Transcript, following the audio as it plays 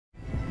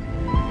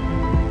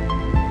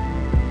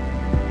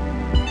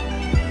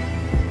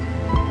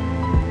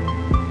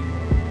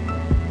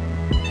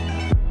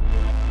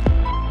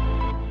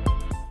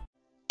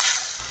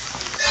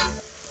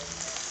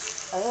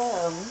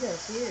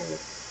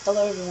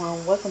Hello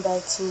everyone, welcome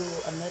back to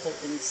another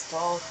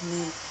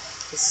installment.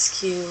 This is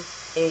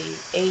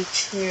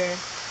QAH here.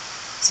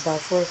 It's about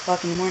 4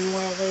 o'clock in the morning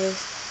where I live.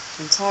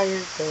 I'm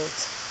tired,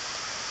 but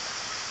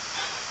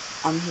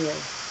I'm here.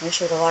 Make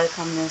sure to like,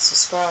 comment, and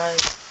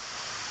subscribe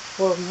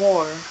for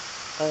more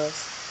of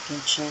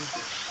Genshin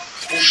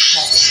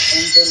Impact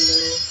and the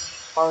new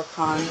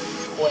Archon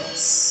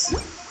quests.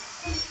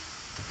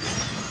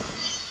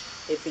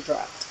 If it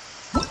dropped.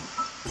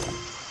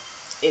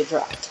 It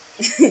dropped.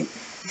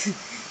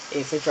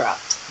 If it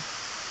dropped.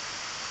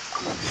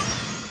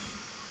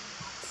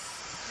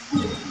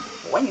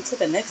 Wait until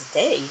the next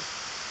day?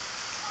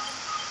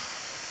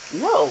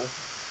 No.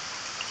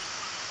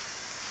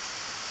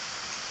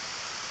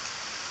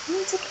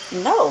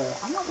 No,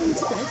 I'm not waiting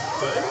until the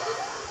next day.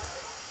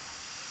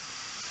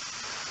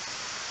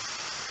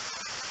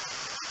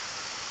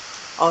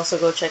 Also,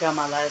 go check out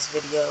my last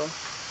video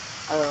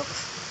of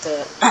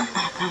the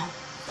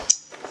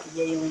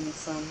Yelan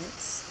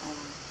summits.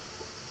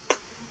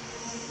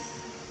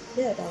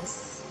 Yeah, that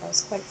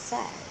was quite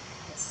sad.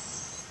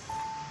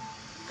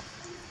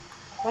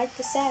 Quite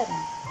the sad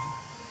one.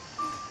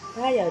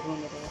 How y'all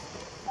doing today?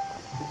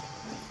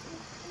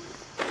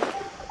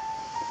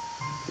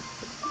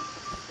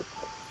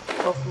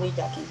 Hopefully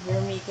y'all can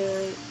hear me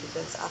good,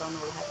 because I don't know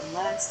what happened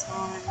last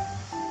time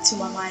to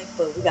my mic,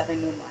 but we got a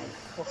new mic.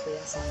 Hopefully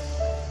that's on.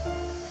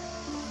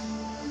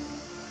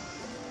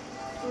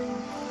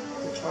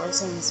 The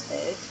Charles in his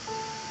bed.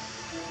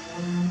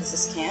 This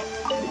is camp.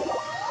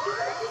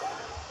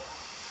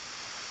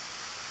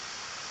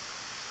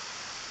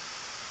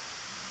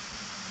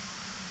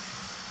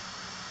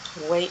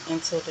 Wait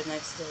until the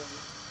next day.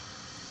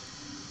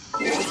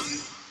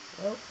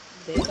 Well,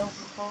 they don't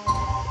call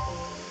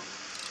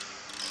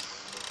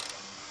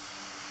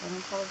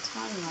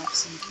time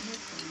lapse in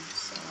anything,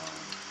 so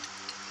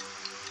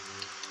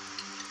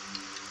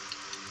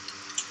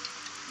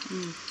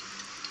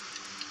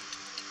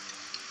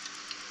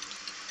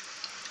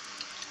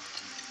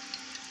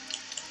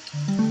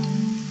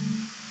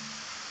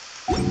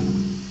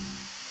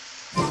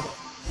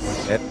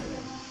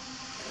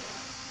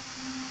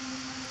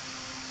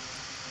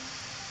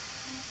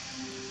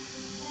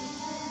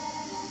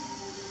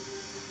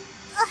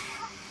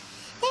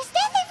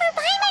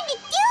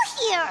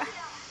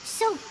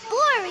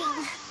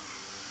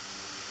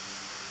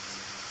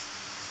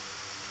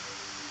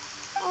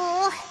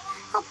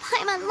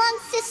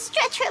longs to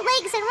stretch her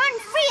legs and run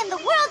free in the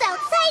world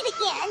outside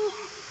again.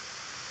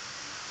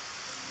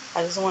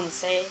 I just want to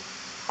say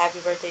happy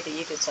birthday to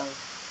you too.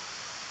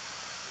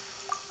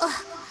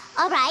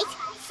 Alright,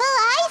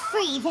 fly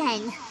free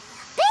then.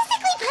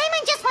 Basically,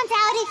 Paimon just wants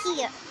out of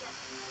here.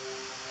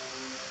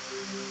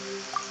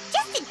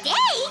 Just a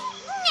day?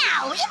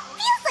 No, it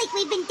feels like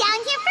we've been down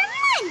here for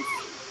months.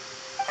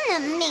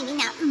 Maybe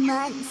not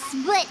months,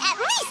 but at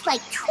least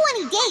like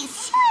 20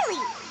 days,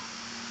 surely.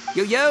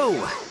 Yo!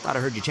 Thought I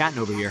heard you chatting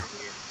over here.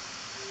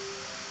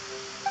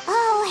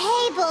 Oh,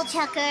 hey,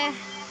 Bullchucker.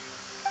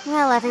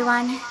 Well,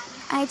 everyone,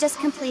 I just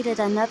completed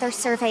another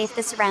survey of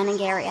the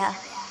surrounding area.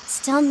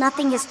 Still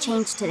nothing has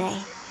changed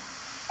today.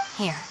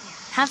 Here,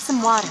 have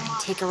some water and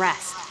take a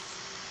rest.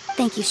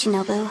 Thank you,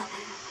 Shinobu.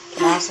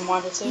 Can I have some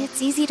water too?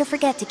 It's easy to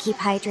forget to keep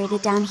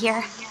hydrated down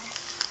here.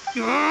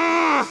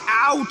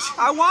 Out!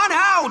 I want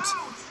out!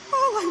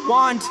 All I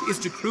want is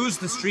to cruise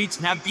the streets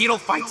and have beetle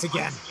fights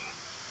again.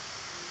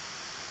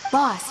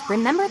 Boss,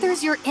 remember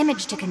there's your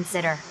image to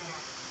consider.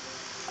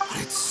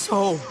 But it's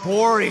so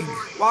boring,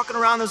 walking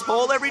around this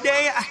hole every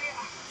day.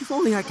 If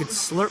only I could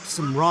slurp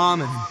some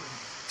ramen and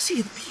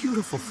see the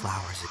beautiful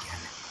flowers again.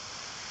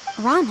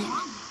 Ramen?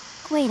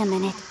 Wait a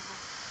minute.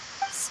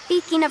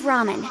 Speaking of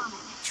ramen,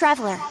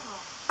 Traveler,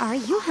 are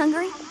you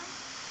hungry?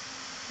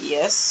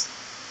 Yes.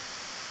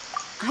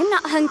 I'm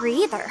not hungry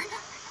either.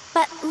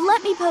 But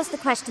let me pose the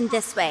question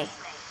this way.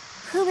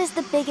 Who is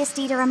the biggest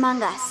eater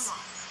among us?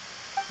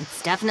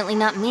 It's definitely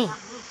not me.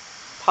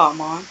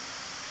 Paimon.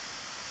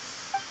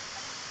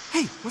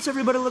 Hey, what's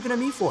everybody looking at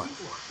me for?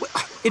 Well,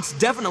 it's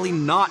definitely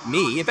not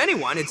me. If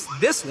anyone, it's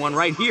this one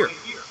right here.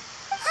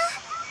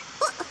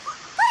 What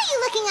are you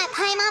looking at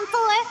Paimon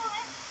for?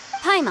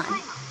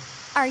 Paimon,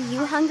 are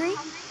you hungry?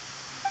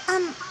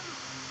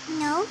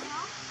 No.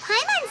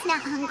 Paimon's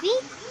not hungry.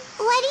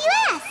 Why do you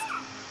ask?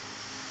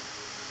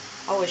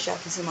 I wish y'all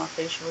can see my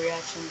facial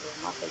reaction, but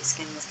my face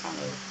skin is kind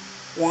of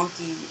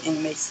wonky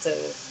and makes the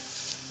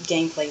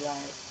gameplay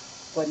lag.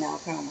 But now,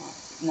 Paimon,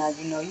 now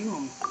you know you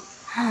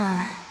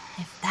hungry.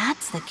 If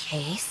that's the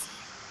case...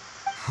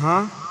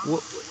 Huh?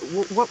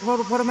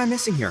 What am I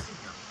missing here?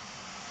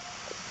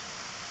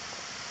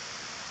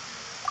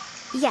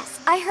 Yes,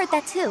 I heard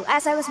that too,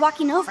 as I was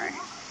walking over.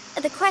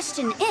 The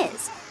question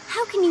is,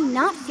 how can you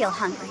not feel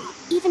hungry,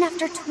 even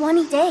after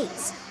 20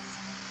 days?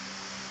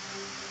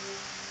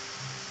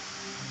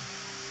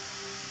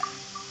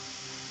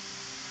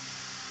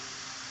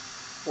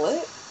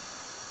 What?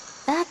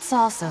 That's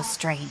also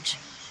strange.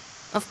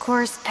 Of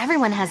course,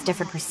 everyone has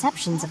different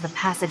perceptions of the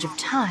passage of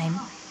time,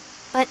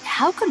 but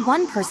how could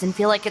one person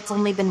feel like it's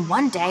only been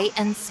 1 day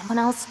and someone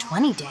else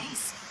 20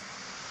 days?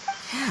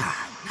 Yeah,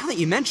 Now that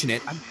you mention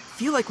it, I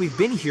feel like we've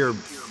been here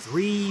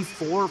 3,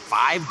 4,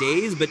 5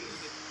 days, but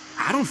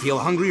I don't feel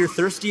hungry or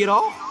thirsty at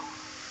all.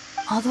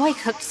 Although I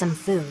cooked some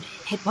food,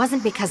 it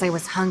wasn't because I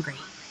was hungry.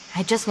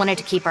 I just wanted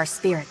to keep our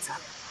spirits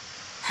up.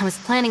 I was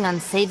planning on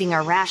saving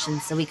our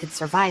rations so we could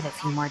survive a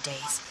few more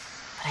days,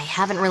 but I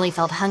haven't really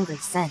felt hungry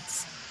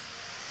since.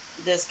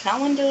 Does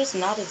calendars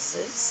not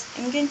exist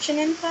in Genshin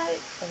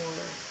Impact or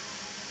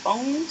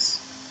phones?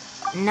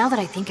 Now that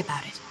I think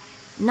about it,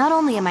 not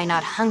only am I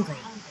not hungry,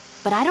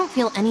 but I don't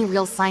feel any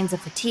real signs of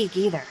fatigue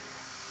either.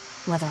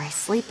 Whether I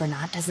sleep or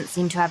not doesn't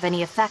seem to have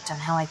any effect on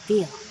how I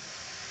feel.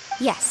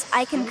 Yes,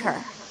 I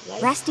concur.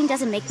 Resting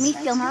doesn't make me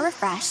feel more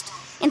refreshed,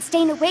 and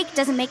staying awake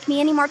doesn't make me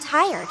any more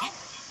tired.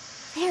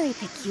 Very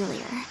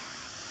peculiar.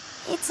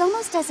 It's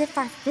almost as if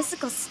our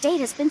physical state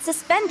has been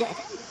suspended.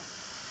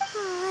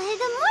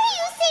 The more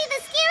you say,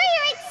 the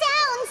scarier it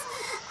sounds.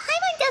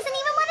 Paimon doesn't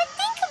even want to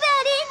think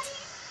about it.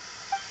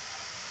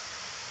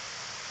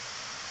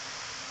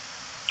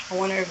 I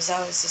wonder if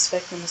Zao is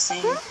suspecting the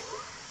same.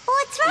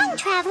 What's wrong,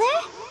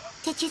 Traveler?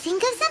 Did you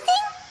think of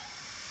something?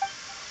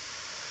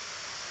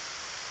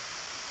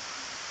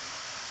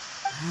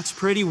 That's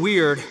pretty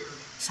weird.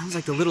 Sounds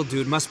like the little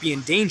dude must be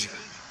in danger.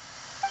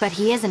 But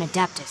he is an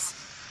Adeptus.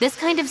 This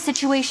kind of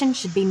situation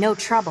should be no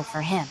trouble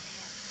for him.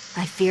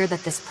 I fear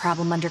that this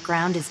problem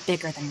underground is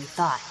bigger than we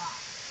thought.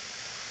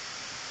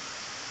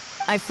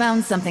 I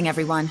found something,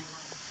 everyone.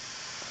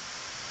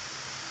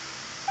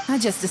 I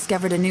just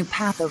discovered a new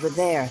path over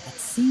there that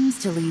seems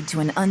to lead to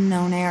an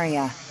unknown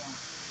area.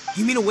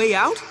 You mean a way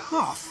out?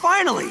 Oh,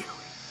 finally! Yay!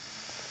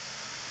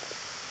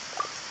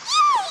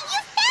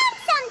 You found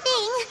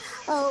something!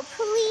 Oh,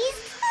 please,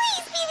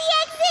 please be the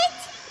exit!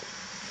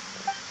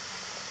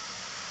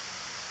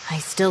 I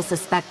still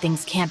suspect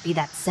things can't be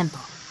that simple.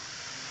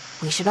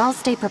 We should all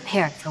stay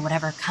prepared for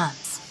whatever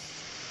comes.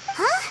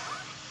 Huh?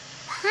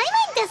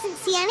 Paimon doesn't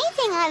see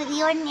anything out of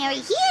the ordinary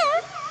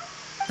here.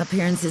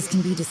 Appearances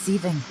can be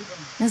deceiving.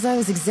 As I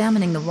was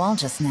examining the wall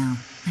just now,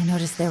 I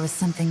noticed there was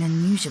something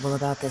unusual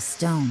about this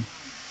stone.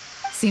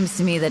 Seems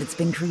to me that it's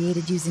been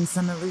created using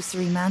some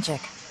illusory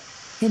magic.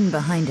 Hidden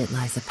behind it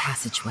lies a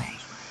passageway.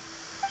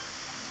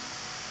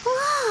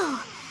 Whoa!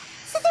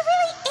 So there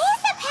really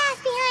is a path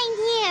behind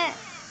here!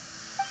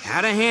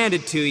 Gotta hand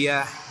it to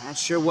ya. That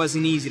sure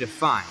wasn't easy to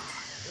find.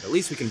 But at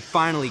least we can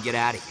finally get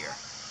out of here.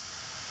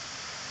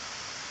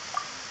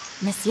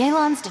 Miss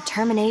Yelan's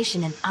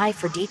determination and eye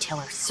for detail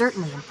are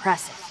certainly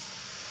impressive.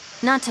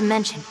 Not to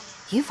mention,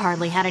 you've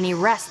hardly had any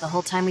rest the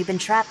whole time we've been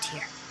trapped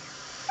here.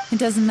 It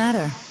doesn't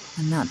matter.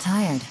 I'm not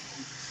tired.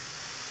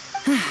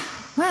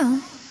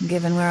 Well,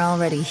 given we're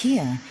already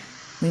here,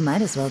 we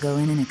might as well go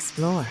in and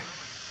explore.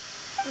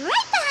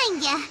 Right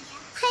behind ya!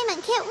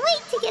 Paimon can't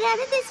wait to get out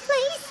of this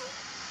place!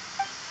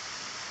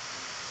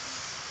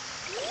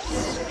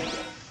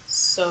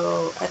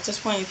 So, at this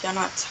point, if y'all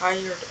not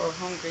tired or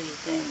hungry,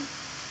 then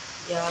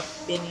y'all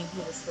been in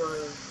here for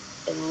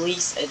at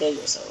least a day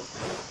or so.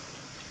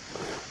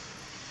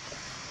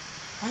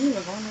 Are you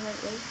even going the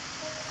right way?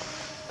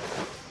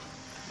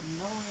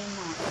 No, I'm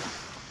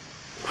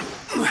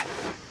not.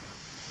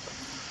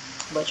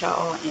 But y'all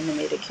all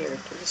animated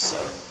characters, so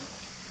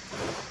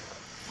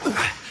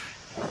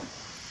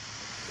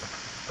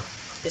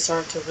it's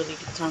hard to really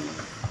determine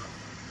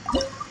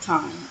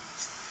time.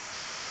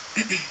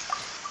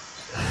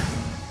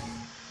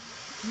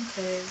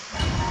 Okay.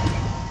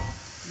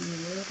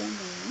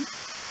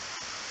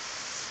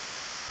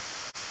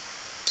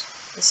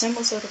 The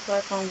symbols of the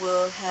platform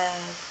will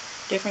have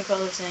different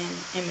colors and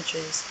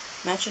images.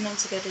 Matching them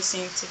together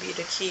seems to be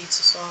the key to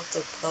solve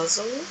the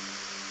puzzle.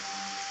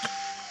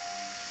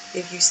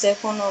 If you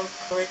step on the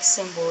correct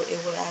symbol,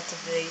 it will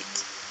activate,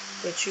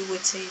 but you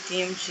would take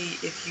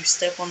DMG if you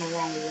step on the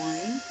wrong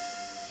one.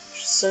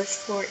 Search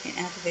for it and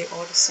activate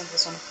all the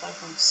symbols on the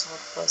platform to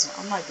solve the puzzle.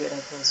 I'm not good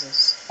at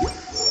puzzles.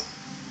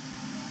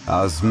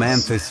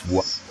 Osmanthus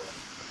what?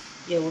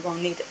 Yeah, we're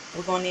gonna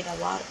need a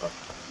lot of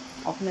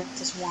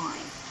Osmanthus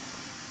wine.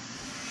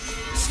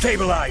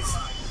 Stabilize!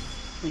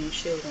 When you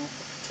shield on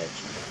for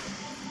protection.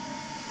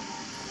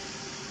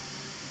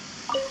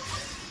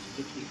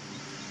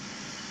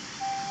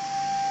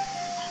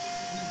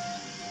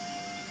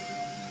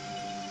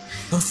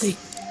 Lucy,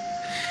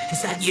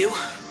 is that you?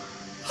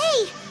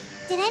 Hey!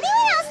 Did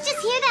anyone else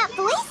just hear that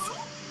voice?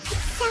 It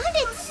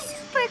sounded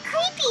super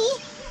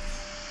creepy!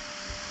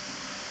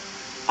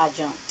 I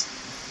jumped.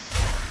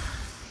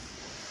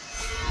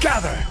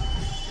 Gather!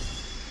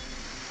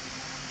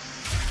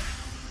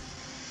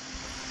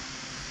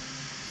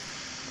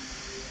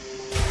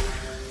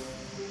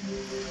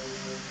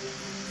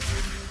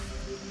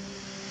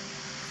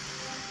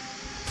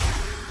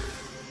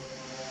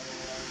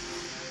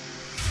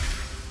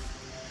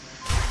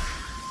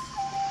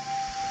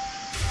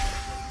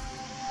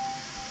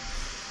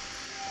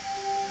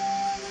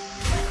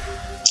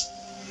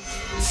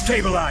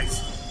 Stabilize!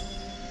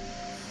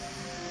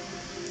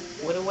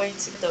 What a way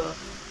to the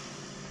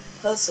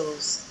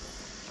puzzles.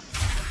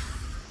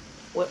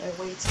 What a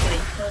way to get a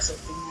puzzle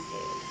through my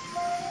head.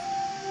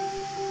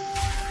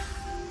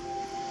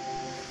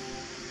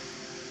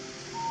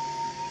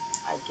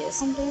 I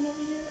guess I'm doing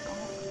over here.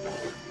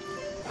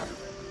 I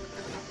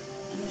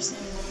don't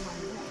understand what I'm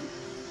doing.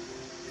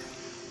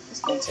 It's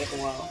gonna take a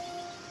while.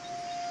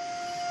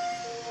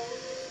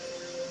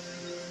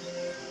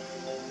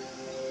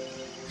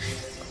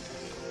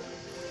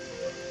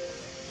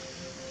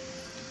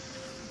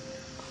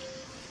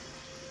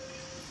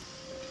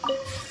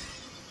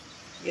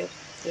 Yep,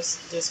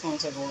 this gonna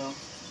take a while.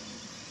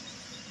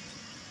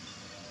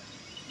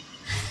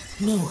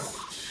 No.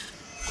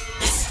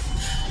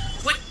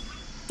 What?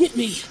 Get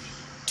me.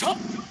 Top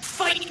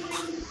fight.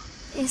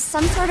 Is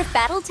some sort of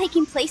battle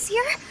taking place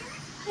here?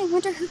 I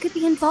wonder who could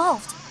be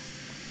involved.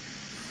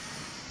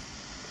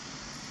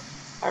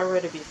 I'd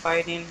rather be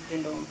fighting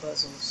than doing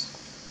puzzles.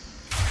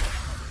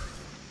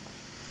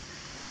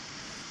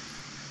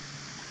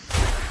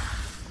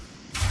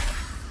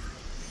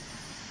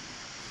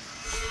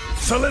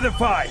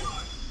 Solidify.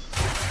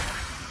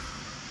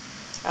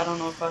 I don't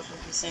know if I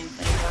should be saying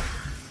things like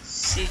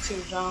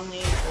C2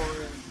 Johnny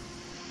or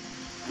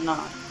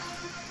not.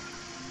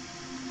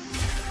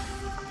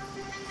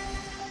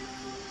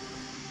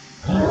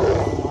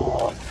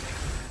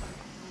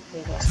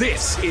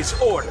 This is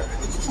order.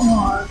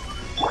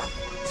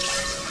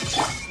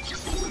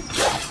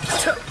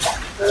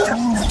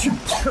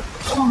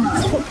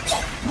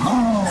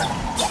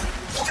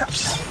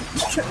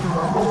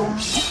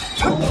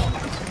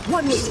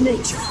 One with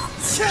nature.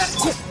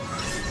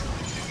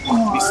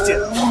 Be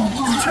still.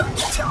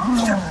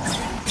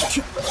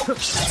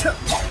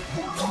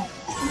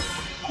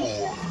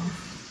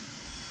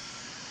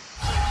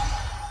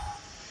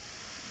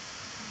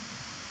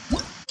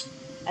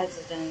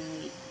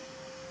 Accidentally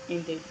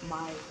ended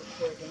my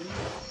recording.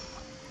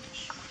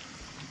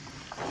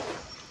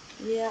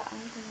 Yeah, I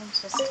don't think I'm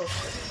supposed to touch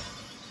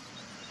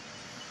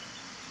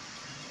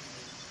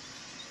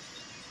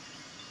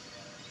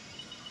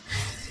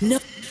it. No,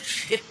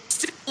 it's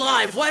still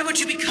alive. Why would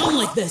you become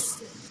like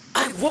this?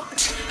 I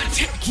won't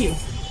attack you.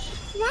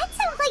 That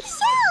sounds like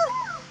Shell!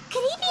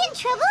 Could he be in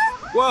trouble?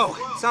 Whoa,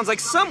 sounds like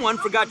someone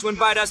forgot to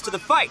invite us to the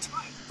fight.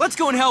 Let's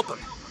go and help him.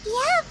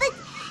 Yeah, but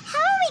how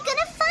are we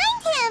gonna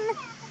find him?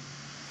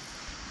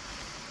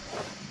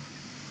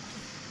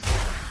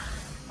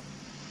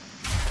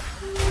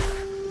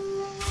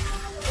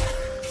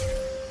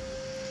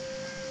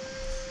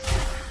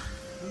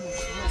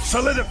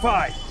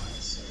 Solidify.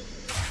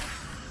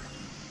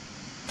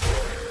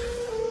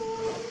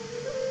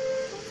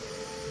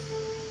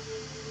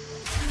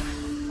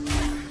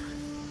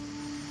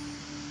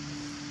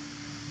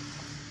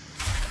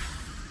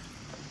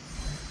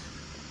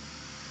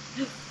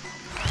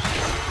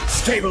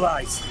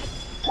 Stabilize.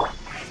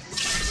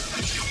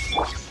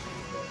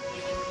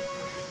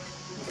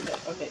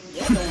 Okay,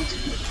 yeah.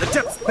 The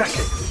depth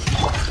beckon.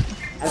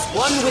 As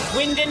one with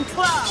wind and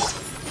cloud.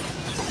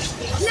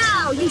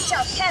 Now you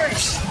shall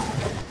perish.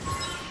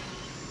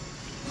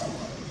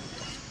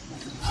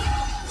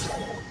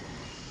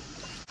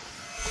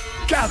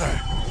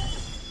 Gather.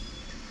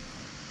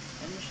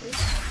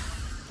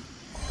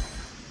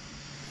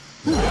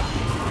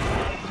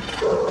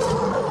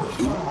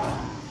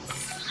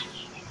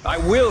 I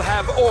will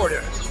have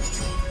order.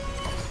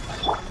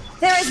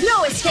 There is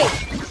no escape.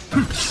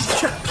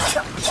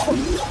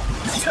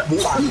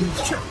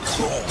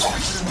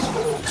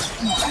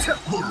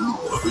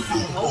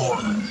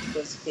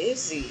 Was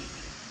busy.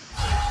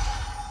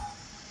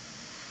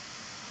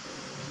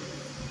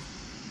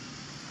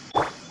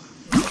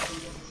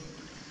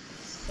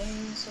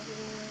 Things over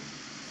there.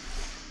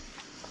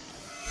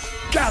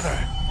 Gather.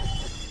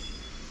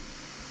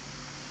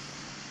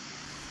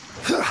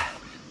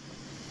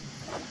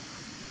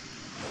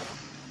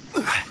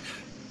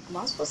 Am I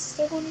supposed to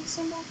stay on these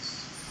symbols?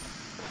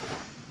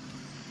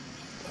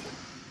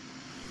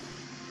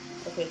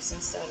 Okay,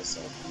 since that is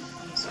so,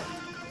 I'm sorry.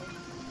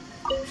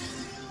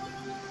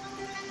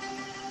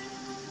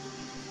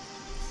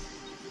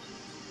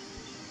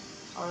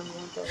 I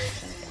want that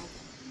channel.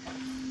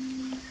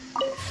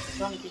 I'm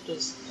trying to keep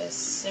this as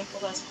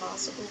simple as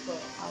possible,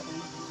 but I don't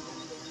know what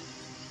I'm doing.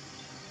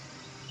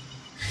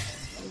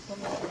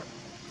 Come over.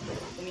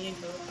 Give me a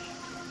coach.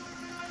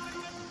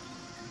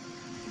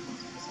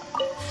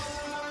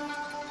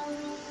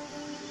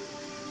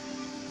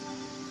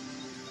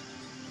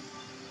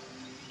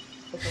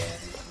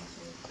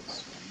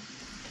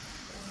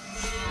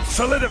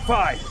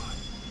 Solidify. Am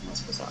I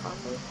supposed to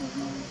operate from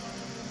here?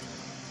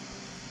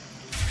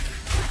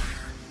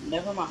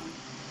 Never mind.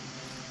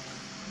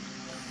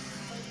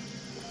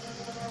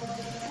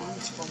 I'm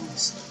just going to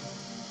stop.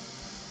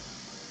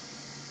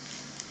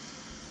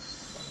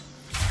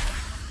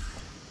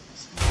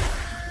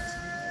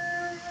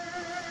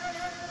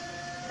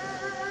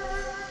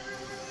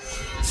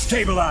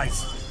 Stabilize.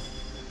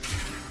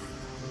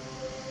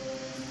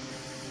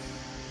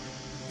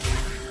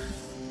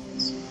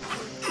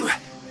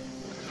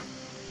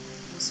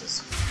 This is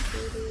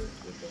completed.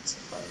 We get to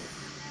fight.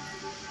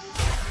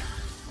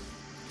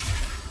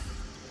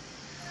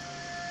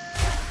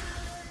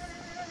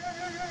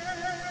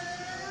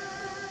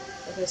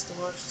 I guess the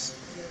horse.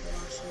 Yeah, the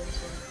horse as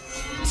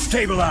well.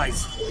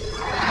 Stabilize.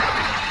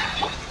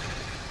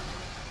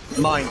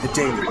 Mind the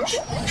deluge.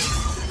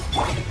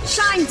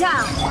 Shine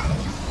down!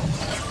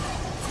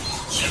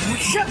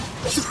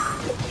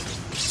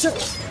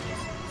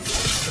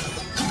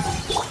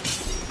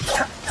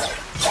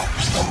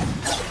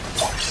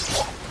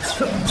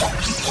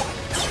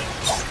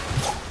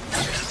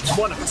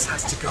 One of us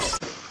has to go.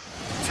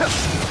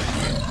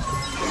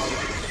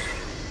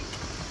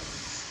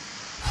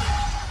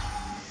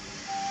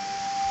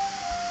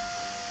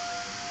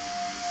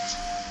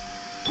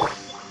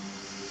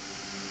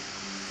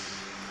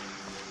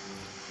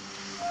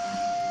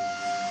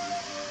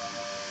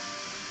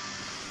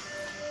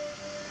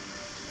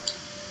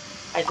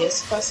 I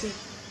guess if I see,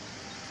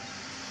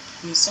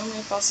 I'm assuming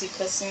if I see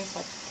cutscenes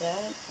like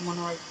that, I'm on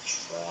the right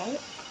track.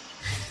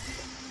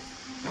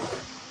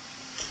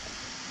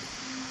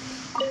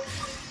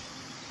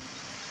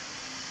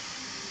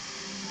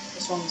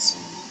 That's what I'm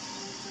assuming.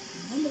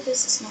 None of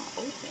this is not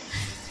open.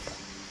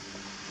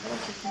 How do I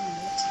keep going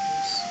back to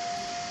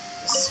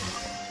this?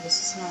 This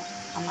is not,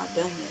 I'm not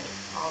done yet,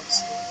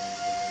 obviously.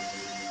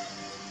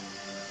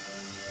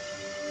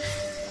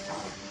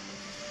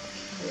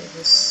 Okay,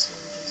 this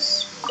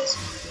is not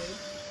good.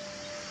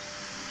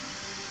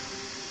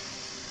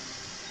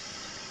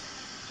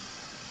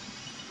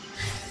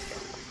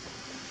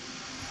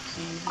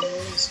 Came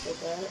here, let's go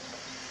back.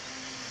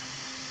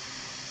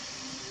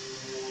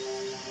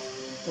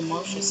 The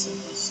motion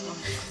sickness is going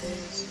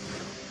crazy.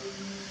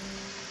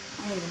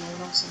 I don't even know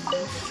what I'm saying. I'm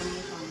trying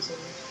to find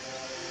something.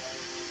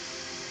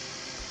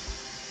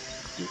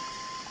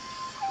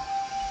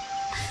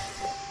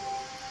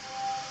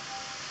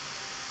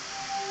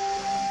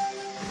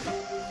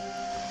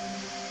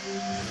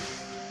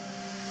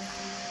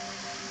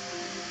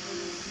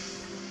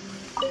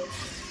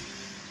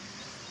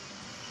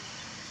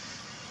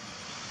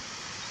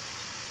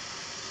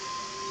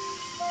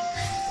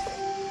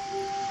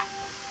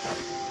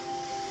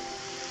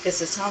 Is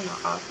it time to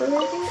operate it?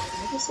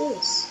 What is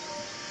this?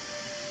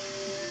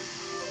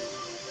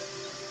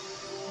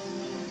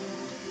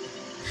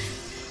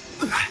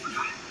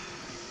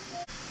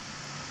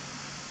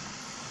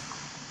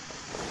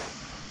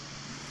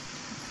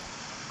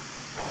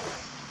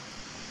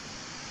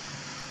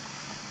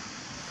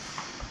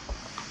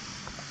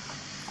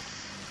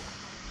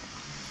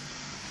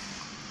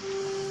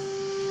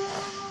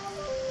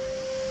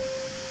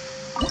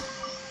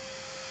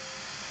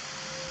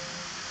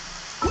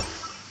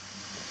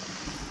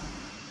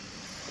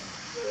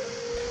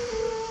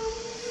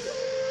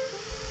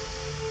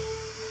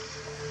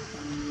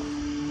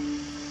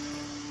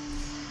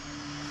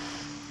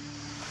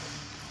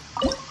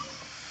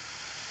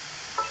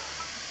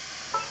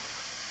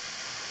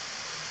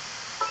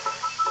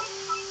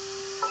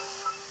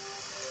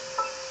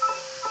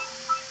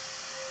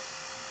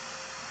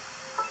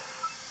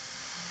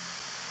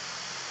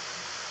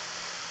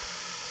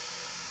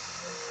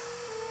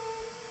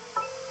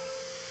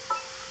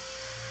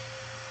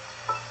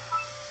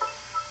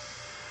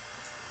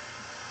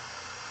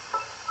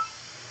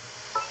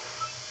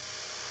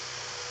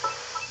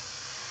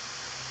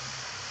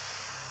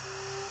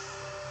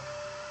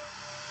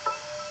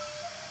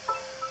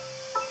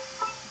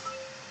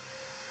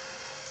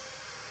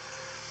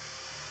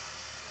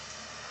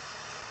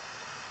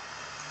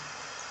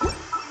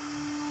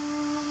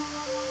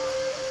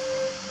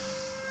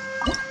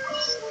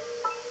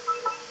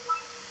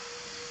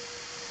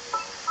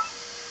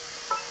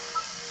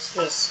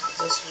 This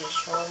is just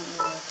showing me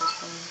at this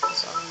point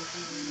because I don't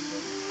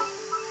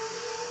even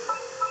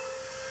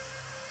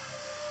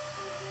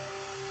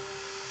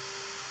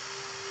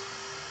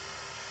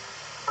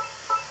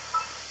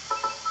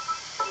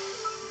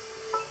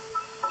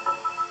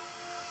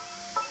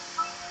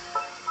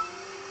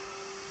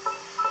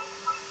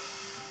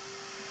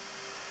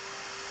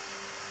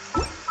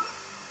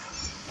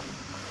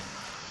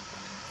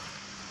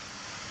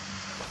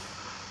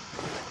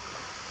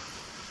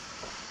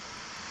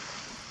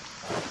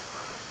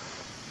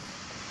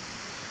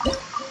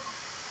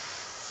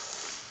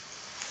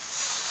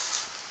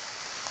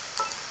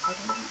I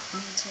don't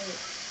want to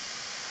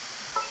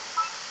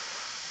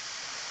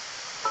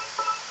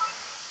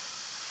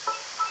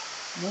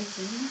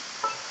moving.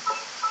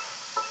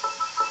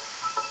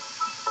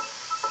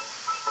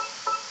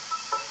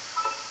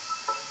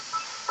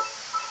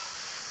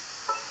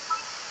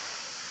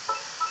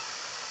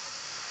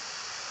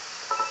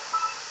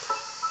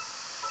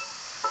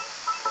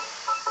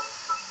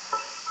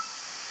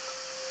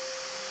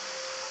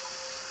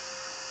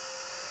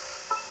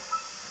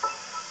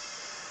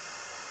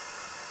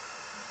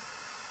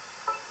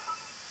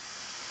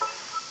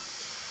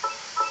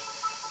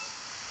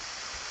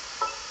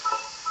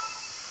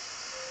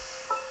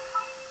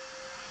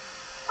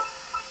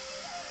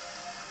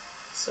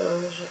 So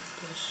it's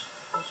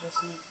just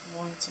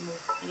wanting to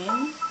move in. I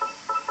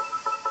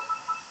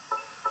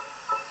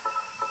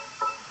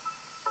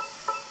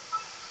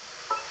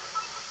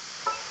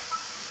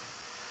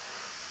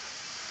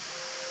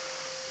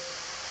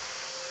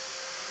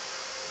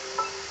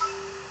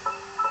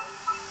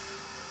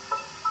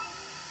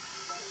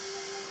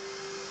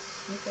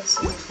think I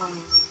see the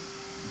tunnels.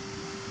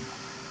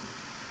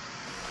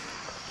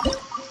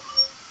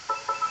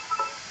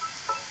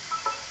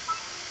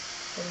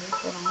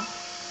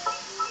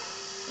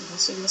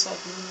 see what's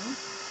happening now.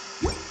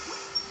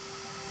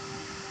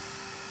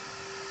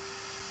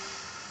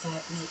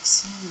 That makes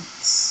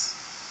sense.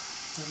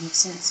 That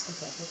makes sense.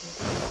 Okay.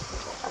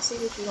 I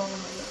see what you're doing. I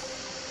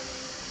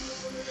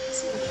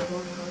see what you're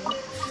doing.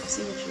 I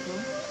see what you're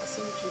doing. I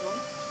see what you're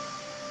doing.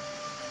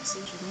 I see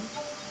what you're doing.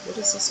 What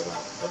is this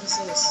about? What is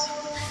this?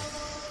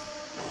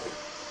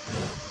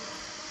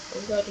 What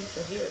do we gotta do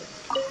for here?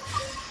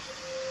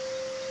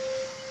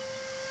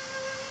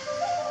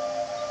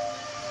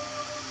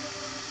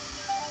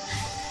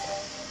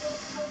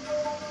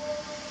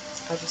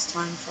 I just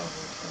time traveled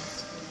back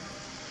to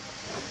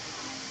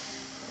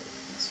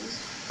this is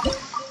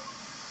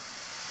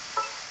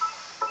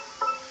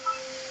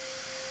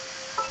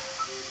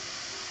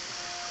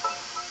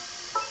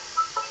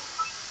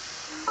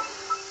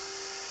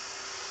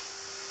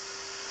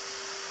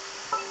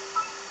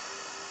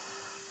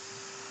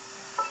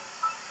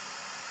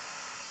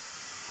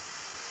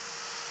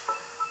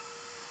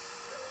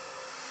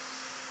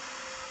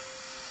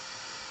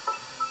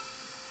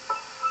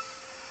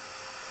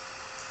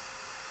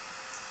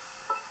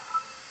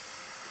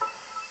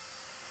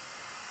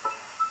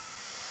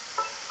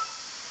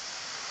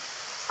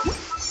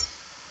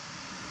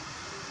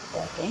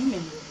that game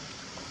in here.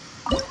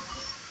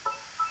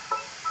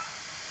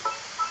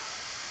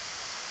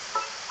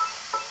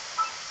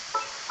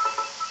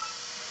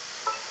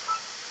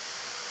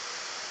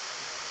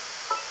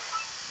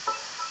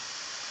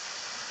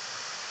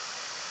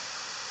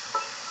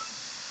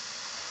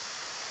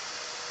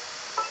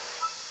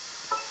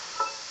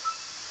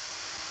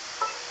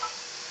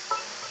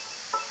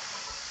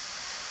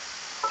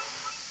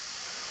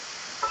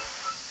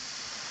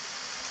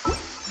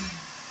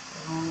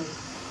 Only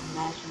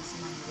imagine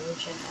someone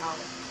reaching out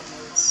and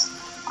it's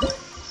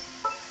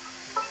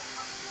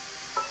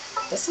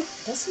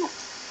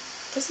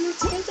that's not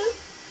together.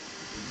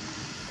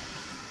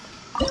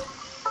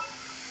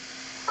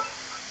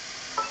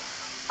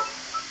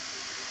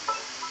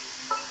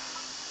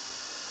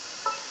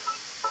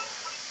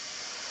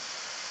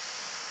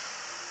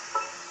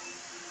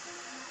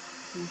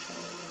 Let me try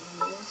to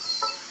do this.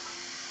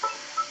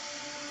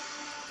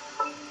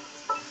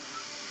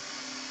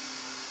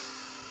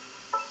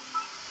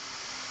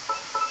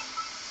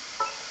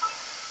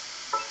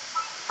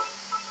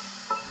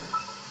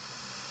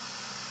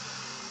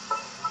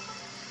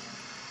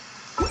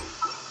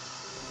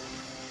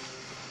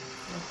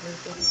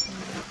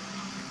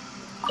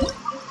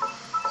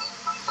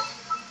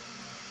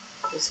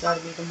 It's got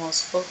to be the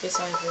most focused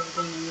I've ever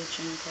been in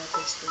Genshin Impact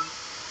history.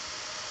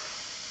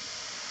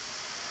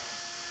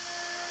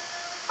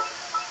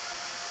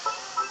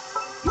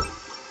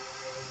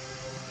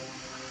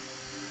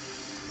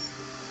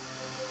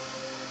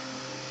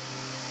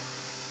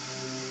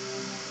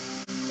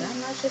 Did I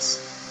not just...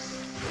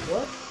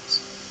 what?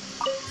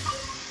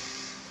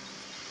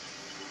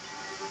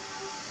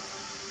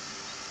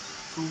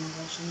 Oh my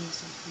gosh, I need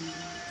something.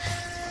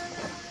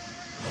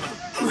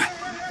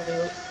 Okay,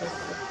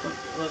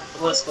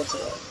 let's go to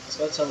the left. Let's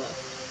go to the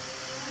left.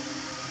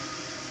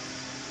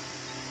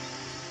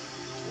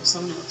 There's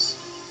something else.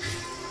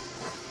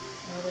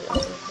 Are they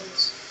other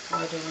things? Oh, I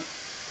didn't.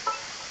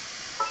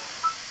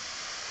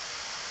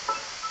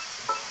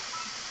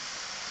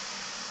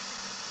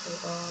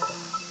 They're all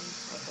down here.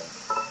 Okay.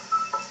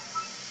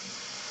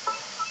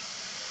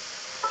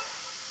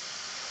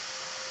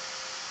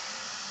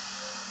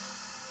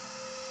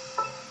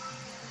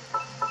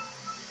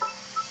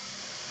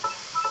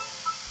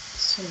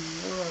 It's too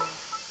narrow.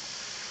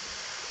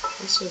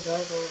 This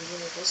survival over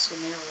here, this too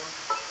narrow.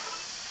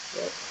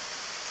 Yep.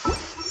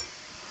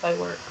 Light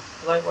work.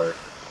 Light work.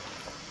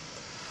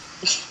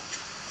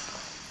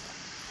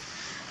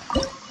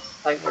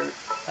 Light work.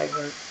 Light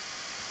work.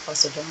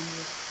 Also down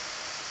here.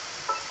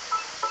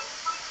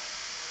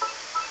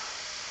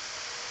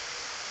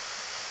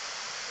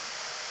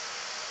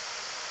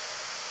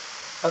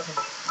 Okay.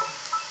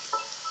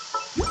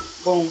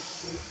 Boom.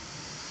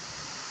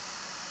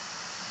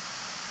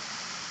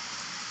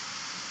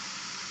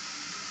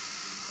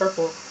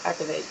 Purple,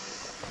 activate.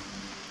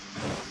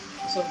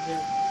 What's over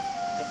here?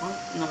 No,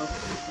 no.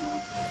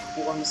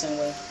 We're going the same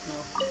way. No.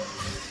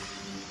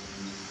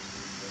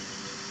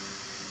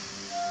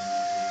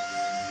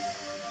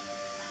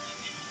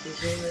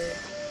 Here.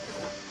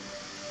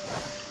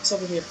 What's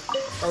over here?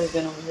 Already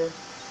been over here.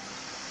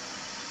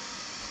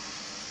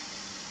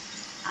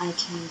 I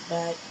came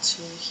back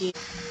to here.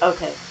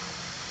 Okay.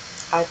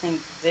 I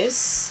think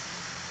this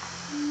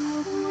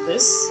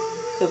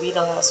could be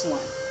the last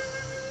one.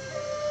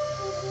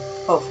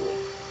 Hopefully.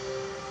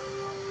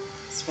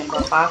 It's been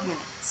about 5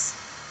 minutes.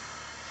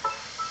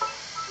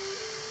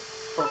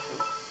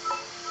 Hopefully.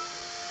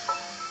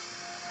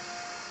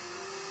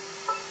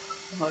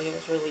 Oh, it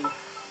was really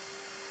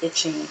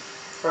itching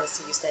for us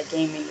to use that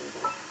gaming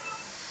noodle.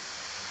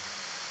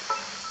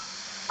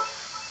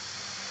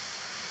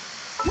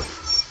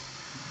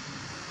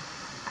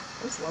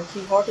 It's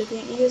low-key harder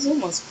than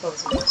Iyazuma's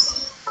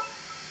puzzles.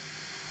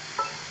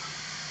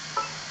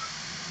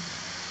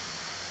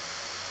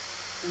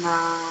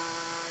 Nah,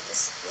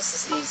 this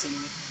is easy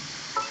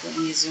than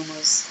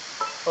Iyazuma's.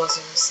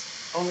 puzzles.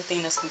 Only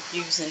thing that's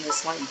confusing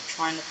is like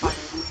trying to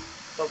find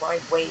the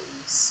right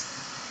ways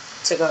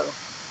to go.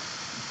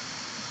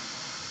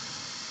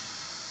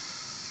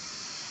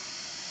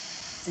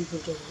 I think we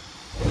did it.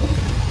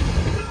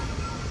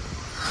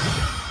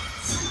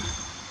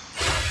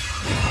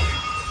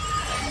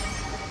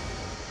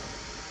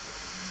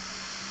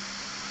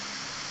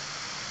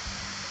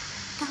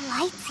 The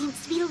light seems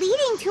to be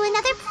leading to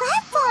another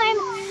platform.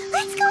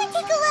 Let's go and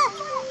take a look.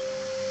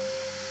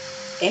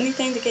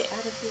 Anything to get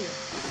out of here.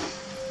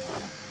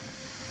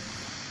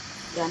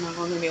 Y'all not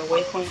gonna give me a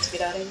waypoint to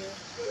get out of here?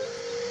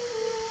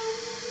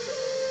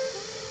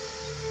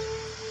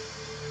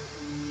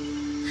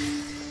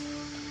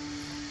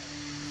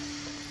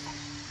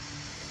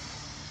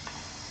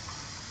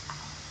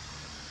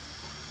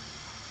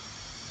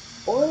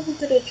 Or we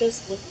could have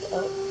just looked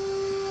up.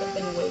 Could have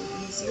been way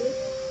easier.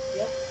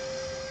 Yep.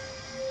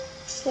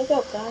 Just look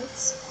up,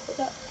 guys. Look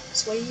up.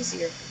 It's way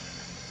easier.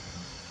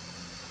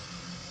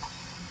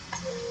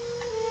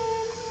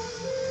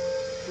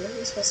 Where are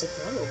we supposed to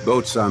go?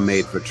 Boats are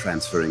made for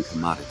transferring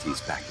commodities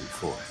back and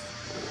forth.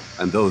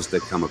 And those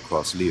that come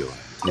across Lure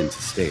tend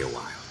to stay a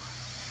while.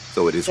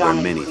 So it is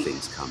Johnny, where many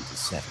things come to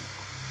settle.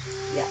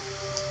 Yeah.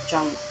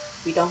 Johnny,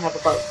 we don't have a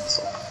boat,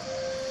 so.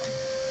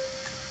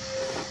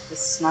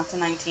 This is not the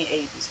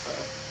 1980s, bro.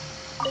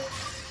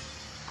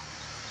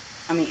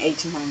 I mean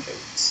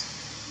 1800s.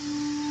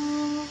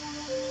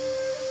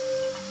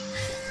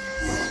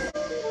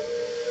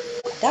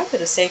 That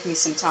could have saved me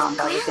some time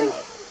by looking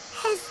up.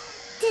 Has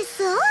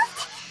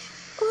dissolved?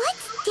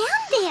 What's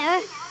down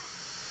there?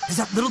 Is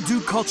that little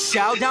dude called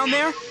Xiao down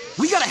there?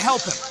 We gotta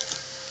help him.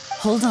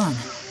 Hold on.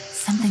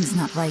 Something's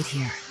not right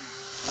here.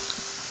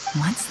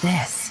 What's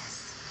this?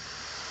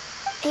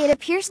 It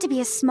appears to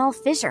be a small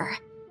fissure.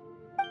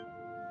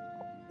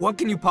 What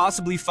can you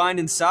possibly find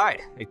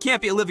inside? It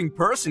can't be a living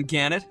person,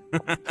 can it?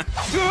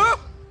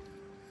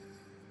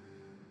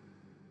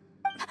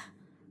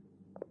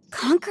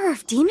 Conqueror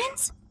of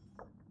demons?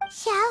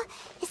 Xiao,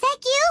 is that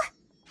you?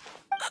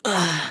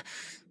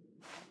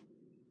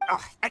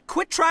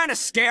 Quit trying to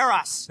scare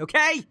us,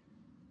 okay?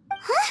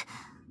 Huh?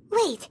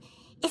 Wait,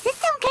 is this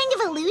some kind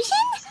of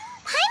illusion?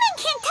 Paimon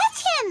can't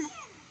touch him!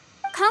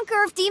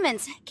 Conqueror of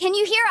demons, can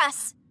you hear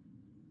us?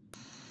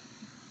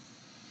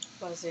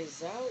 But I say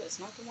Zhao is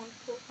not the one who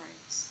pulled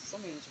pranks.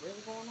 Something's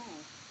really going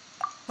on.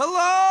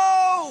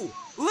 Hello?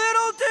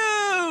 Little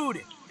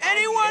dude!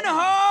 Anyone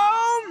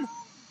home?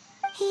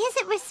 He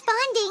isn't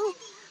responding.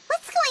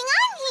 What's going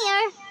on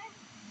here?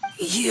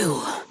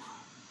 You.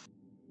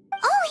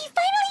 Oh, he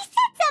finally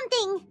said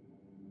something!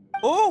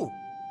 Oh!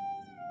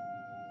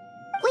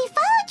 We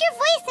followed your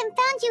voice and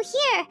found you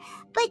here,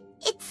 but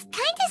it's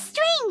kinda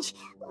strange.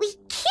 We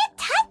can't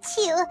touch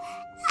you.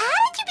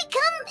 How did you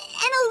become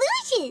an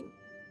illusion?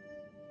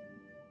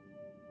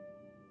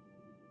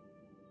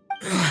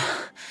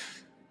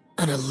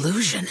 An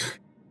illusion?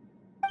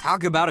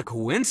 Talk about a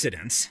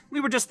coincidence.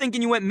 We were just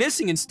thinking you went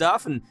missing and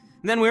stuff, and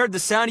then we heard the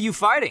sound of you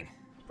fighting.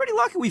 Pretty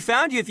lucky we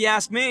found you, if you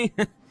ask me.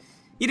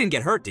 You didn't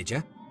get hurt, did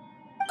you?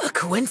 A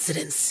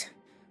coincidence?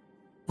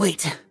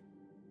 Wait.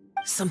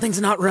 Something's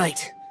not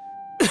right.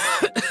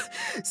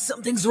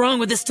 Something's wrong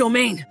with this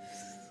domain.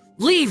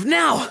 Leave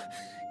now!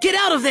 Get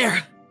out of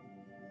there!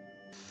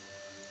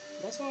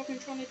 That's what I've been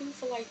trying to do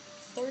for like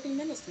 30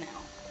 minutes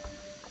now.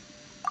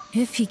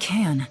 If he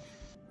can,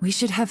 we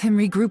should have him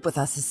regroup with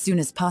us as soon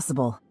as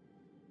possible.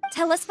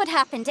 Tell us what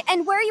happened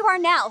and where you are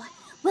now.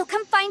 We'll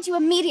come find you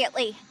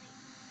immediately.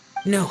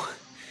 No.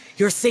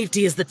 Your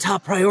safety is the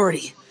top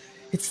priority.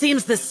 It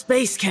seems this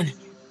space can...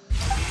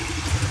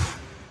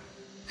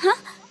 Huh?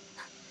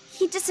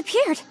 He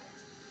disappeared.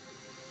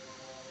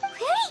 Where'd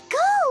he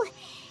go?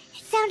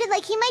 It sounded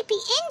like he might be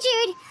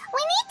injured.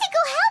 We need to go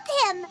help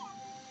him.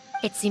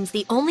 It seems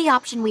the only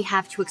option we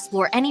have to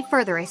explore any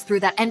further is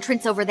through that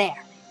entrance over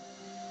there.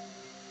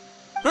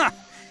 Huh!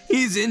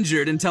 He's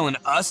injured and telling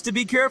us to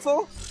be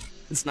careful?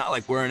 It's not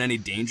like we're in any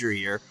danger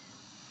here.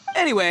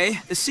 Anyway,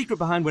 the secret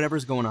behind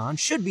whatever's going on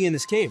should be in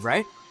this cave,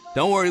 right?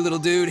 Don't worry, little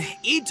dude.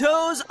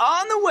 Ito's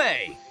on the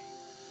way!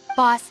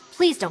 Boss,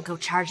 please don't go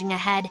charging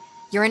ahead.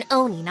 You're an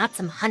Oni, not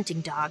some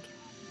hunting dog.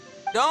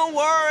 Don't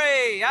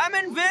worry! I'm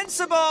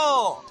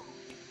invincible!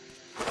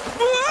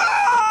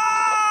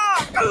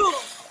 Ah!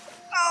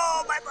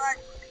 Oh, my butt!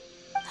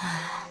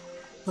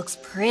 Looks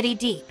pretty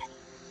deep.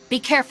 Be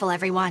careful,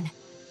 everyone.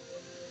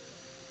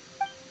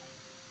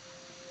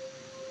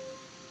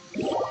 I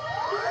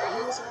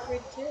was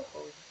pretty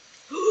careful.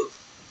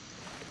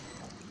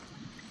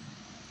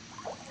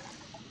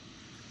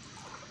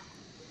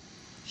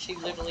 She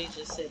literally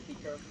just said be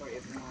careful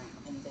everyone,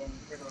 and then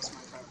here goes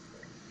my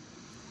character.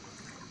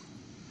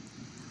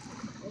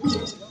 Where's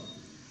this going?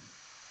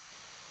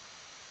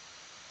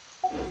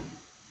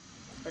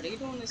 Are they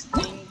doing this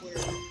thing where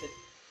the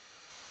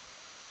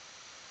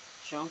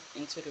jump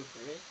into the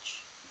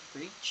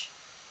breach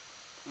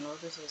in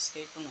order to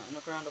escape from the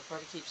underground? The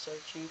party keeps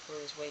searching for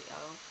his way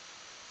out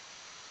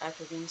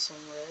after getting some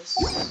rest.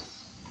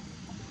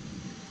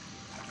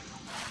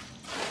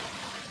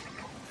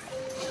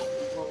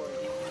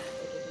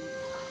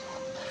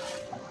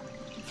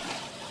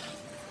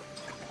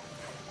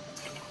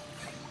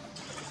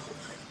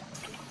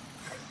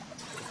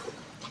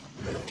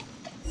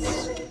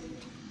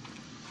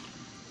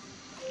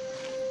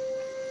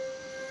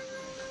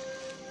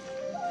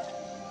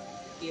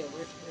 yeah,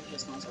 we're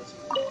just gonna touch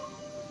it.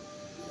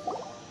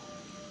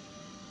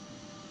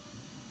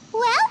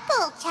 Well,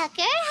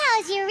 Bullchucker,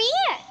 how's your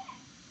ear?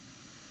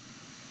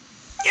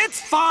 It's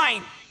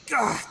fine!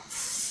 Ugh.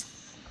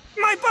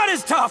 My butt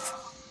is tough!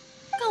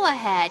 Go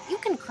ahead, you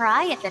can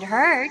cry if it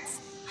hurts.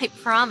 I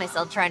promise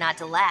I'll try not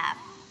to laugh.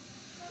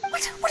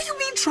 What do you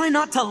mean, try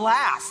not to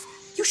laugh?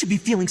 You should be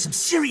feeling some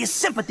serious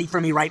sympathy for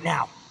me right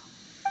now.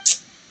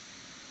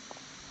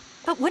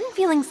 But wouldn't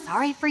feeling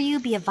sorry for you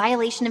be a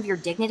violation of your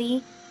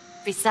dignity?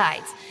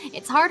 Besides,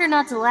 it's harder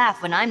not to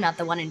laugh when I'm not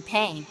the one in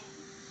pain.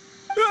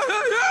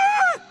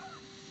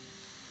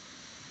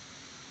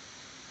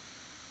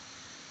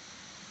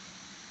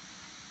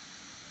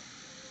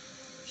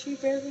 She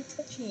barely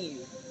touching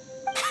you.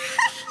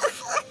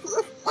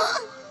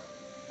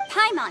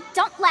 Paimon,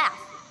 don't laugh.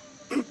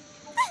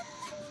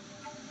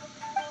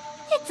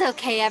 It's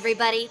okay,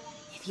 everybody.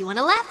 If you want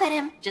to laugh at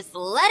him, just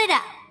let it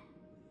out.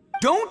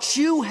 Don't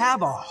you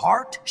have a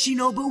heart,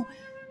 Shinobu?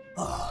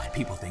 Oh, and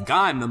people think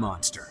I'm the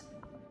monster.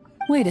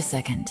 Wait a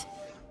second.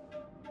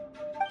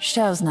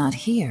 Xiao's not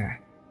here,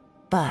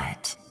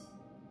 but...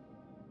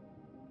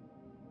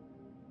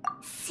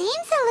 Seems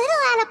a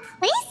little out of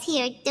place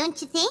here,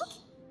 don't you think?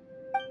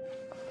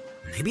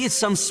 Maybe it's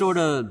some sort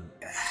of,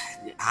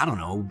 I don't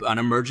know, an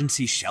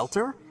emergency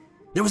shelter?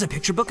 There was a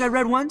picture book I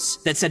read once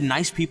that said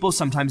nice people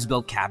sometimes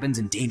build cabins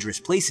in dangerous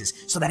places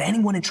so that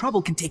anyone in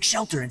trouble can take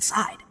shelter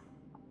inside.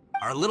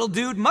 Our little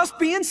dude must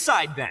be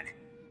inside then.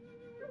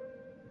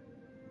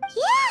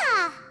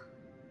 Yeah!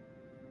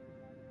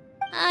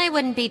 I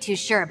wouldn't be too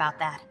sure about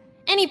that.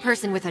 Any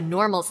person with a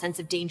normal sense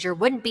of danger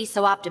wouldn't be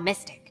so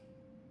optimistic.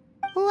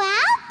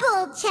 Wow,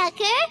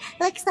 Bullchucker!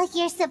 Looks like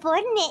your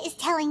subordinate is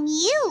telling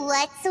you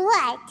what's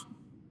what.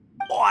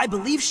 Oh, I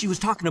believe she was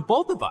talking to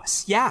both of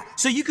us. Yeah,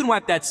 so you can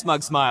wipe that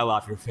smug smile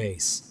off your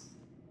face.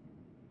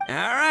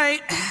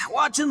 Alright,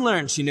 watch and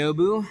learn,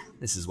 Shinobu.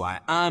 This is why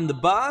I'm the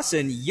boss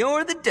and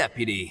you're the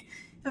deputy.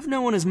 If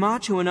no one is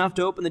macho enough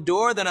to open the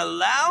door, then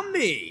allow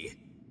me.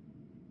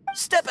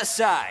 Step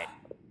aside.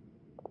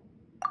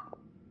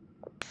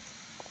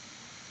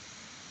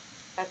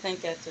 I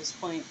think at this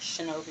point,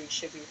 Shinobi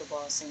should be the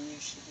boss and you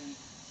should be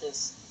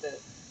just the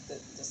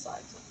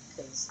sidekick,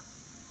 because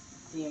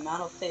the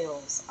amount of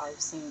fails I've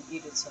seen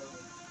Ibito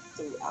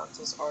throughout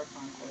this arc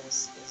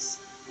conquest is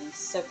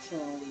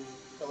exceptionally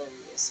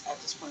hilarious. At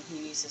this point, he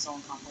needs his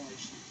own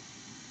compilation.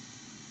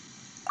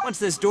 Once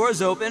this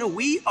door's open,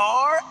 we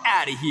are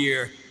out of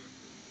here.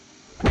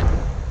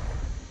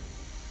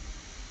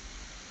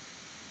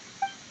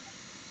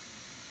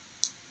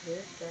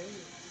 Very great.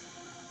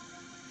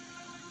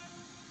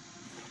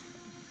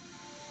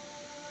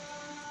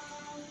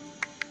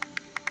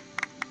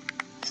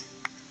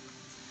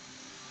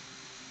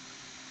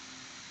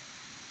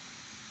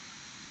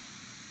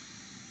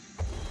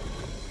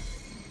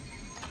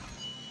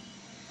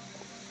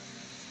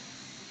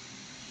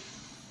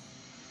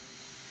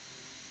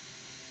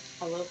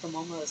 I love the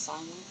moment of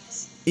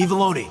silence.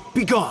 Eviloni,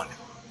 be gone!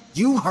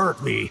 You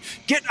heard me!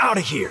 Get out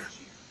of here!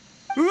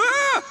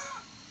 Ah!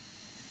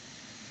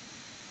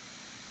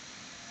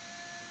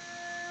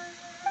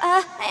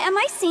 Am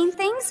I seeing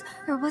things?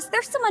 Or was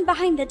there someone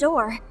behind the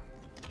door?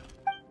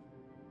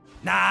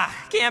 Nah,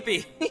 can't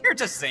be. You're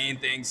just saying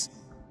things.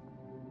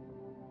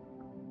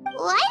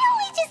 Why don't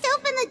we just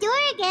open the door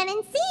again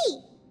and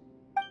see?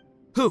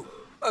 Who?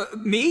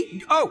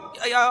 Me? Oh,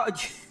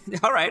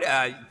 alright,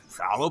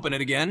 I'll open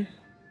it again.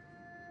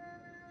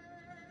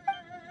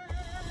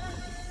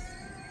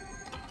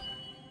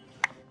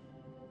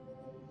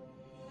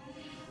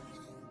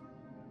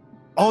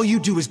 All you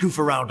do is goof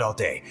around all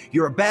day.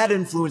 You're a bad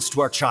influence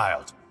to our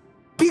child.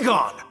 Be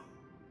gone!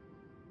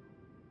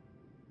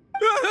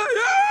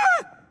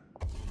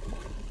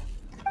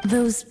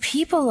 Those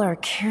people are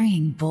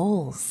carrying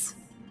bowls.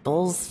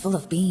 Bowls full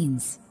of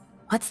beans.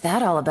 What's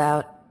that all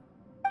about?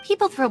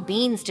 People throw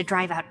beans to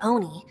drive out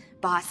Oni.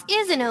 Boss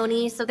is an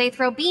Oni, so they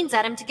throw beans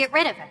at him to get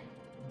rid of him.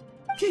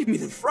 Gave me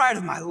the fright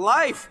of my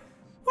life.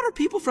 What are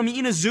people from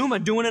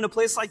Inazuma doing in a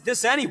place like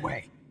this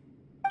anyway?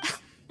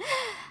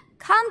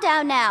 Calm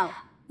down now.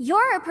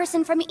 You're a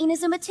person from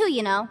Inazuma too,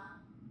 you know.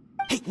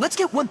 Hey, let's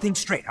get one thing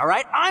straight,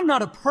 alright? I'm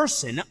not a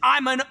person,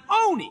 I'm an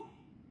Oni!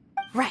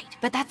 Right,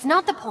 but that's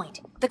not the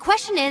point. The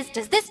question is,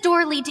 does this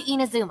door lead to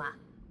Inazuma?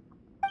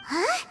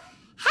 Huh?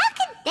 How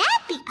could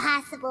that be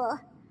possible?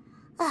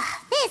 Ugh,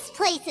 this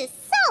place is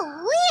so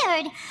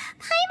weird.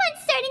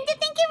 Paimon's starting to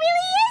think it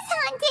really is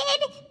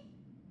haunted.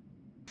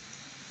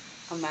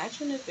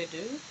 Imagine if it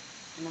do,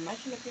 and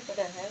imagine the people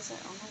that hasn't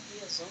unlocked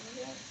the Azuma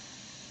yet.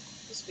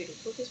 This would be the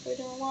quickest way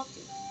to unlock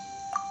it.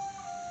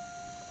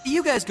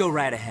 You guys go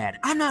right ahead.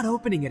 I'm not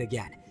opening it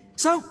again.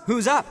 So,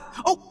 who's up?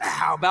 Oh,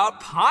 how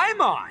about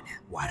Paimon?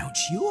 Why don't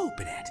you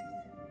open it?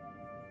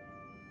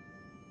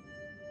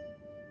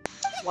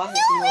 Why has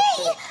No no way!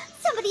 shit?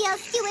 Somebody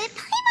else do it.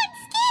 Paimon's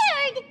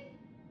scared.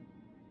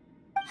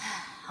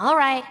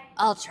 Alright,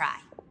 I'll try.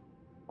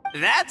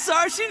 That's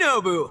our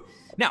Shinobu!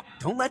 Now,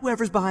 don't let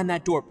whoever's behind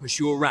that door push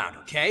you around,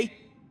 okay?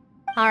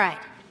 Alright,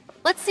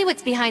 let's see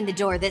what's behind the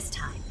door this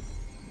time.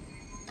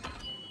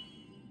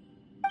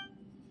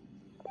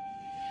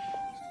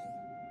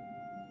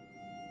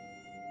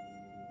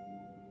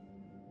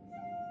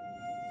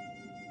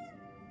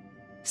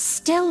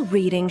 still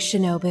reading,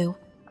 Shinobu.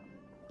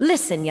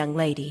 Listen, young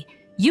lady.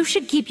 You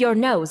should keep your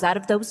nose out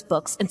of those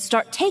books and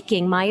start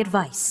taking my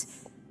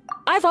advice.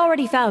 I've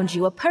already found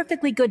you a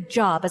perfectly good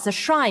job as a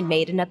shrine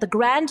maiden at the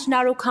Grand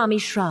Narukami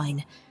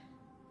Shrine.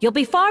 You'll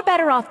be far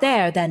better off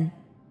there than...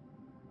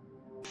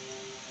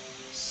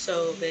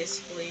 So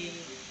basically,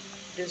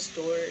 this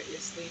door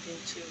is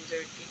leading to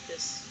their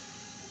deepest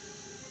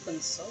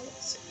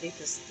consults,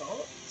 deepest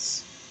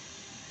thoughts.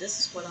 This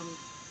is what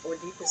or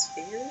deepest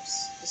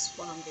fears. This is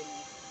what I'm getting.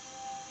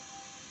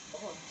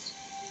 Thoughts.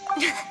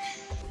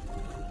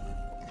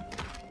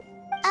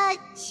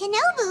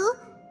 Shinobu?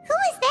 Who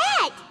is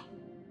that?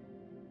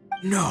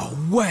 No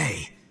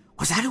way!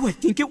 Was that who I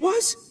think it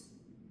was?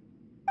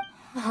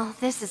 Oh,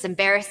 this is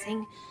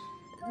embarrassing.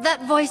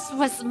 That voice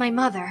was my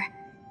mother.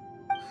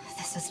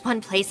 This is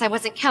one place I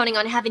wasn't counting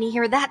on having to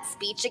hear that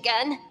speech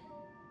again.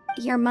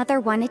 Your mother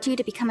wanted you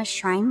to become a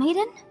shrine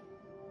maiden?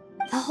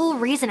 The whole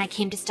reason I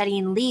came to study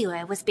in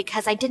Liyue was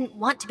because I didn't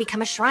want to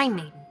become a shrine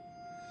maiden.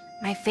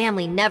 My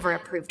family never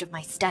approved of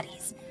my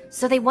studies,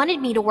 so they wanted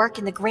me to work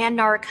in the Grand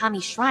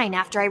Narukami Shrine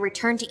after I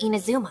returned to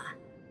Inazuma.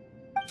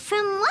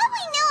 From what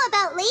we know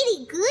about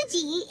Lady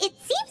Guji, it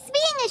seems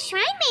being a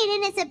shrine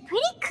maiden is a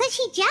pretty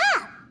cushy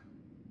job.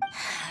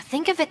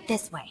 Think of it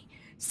this way.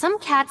 Some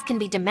cats can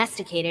be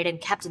domesticated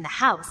and kept in the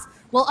house,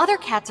 while other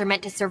cats are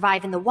meant to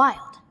survive in the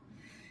wild.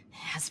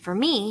 As for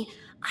me,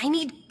 I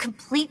need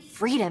complete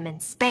freedom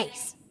and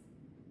space.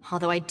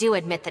 Although I do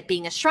admit that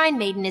being a shrine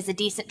maiden is a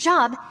decent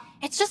job,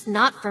 it's just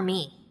not for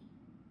me.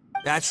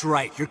 That's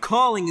right, your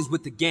calling is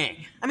with the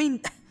gang. I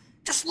mean,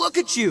 just look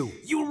at you.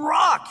 You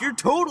rock, you're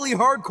totally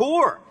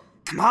hardcore.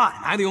 Come on,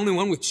 am I the only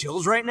one with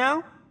chills right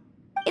now?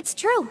 It's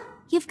true.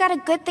 You've got a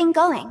good thing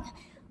going.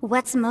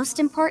 What's most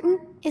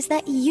important is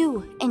that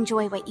you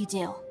enjoy what you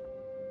do.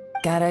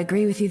 Gotta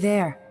agree with you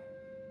there.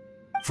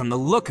 From the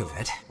look of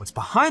it, what's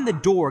behind the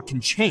door can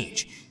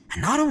change.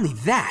 And not only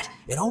that,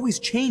 it always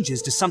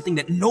changes to something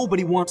that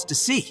nobody wants to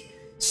see.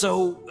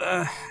 So,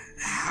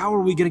 how are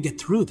we gonna get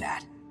through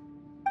that?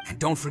 And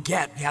don't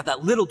forget, we have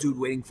that little dude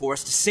waiting for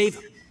us to save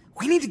him.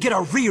 We need to get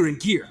our rear in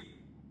gear.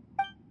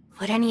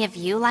 Would any of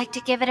you like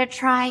to give it a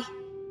try?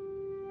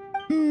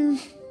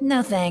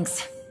 No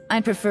thanks.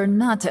 I'd prefer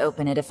not to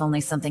open it if only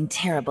something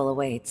terrible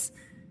awaits.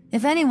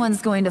 If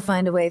anyone's going to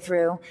find a way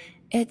through,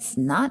 it's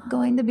not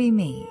going to be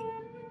me.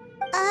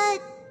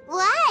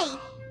 Why?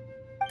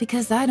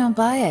 Because I don't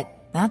buy it,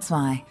 that's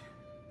why.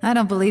 I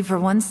don't believe for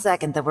 1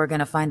 second that we're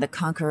gonna find the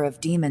Conqueror of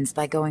Demons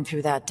by going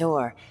through that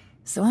door,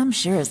 so I'm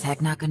sure as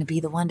heck not gonna be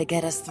the one to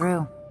get us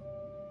through.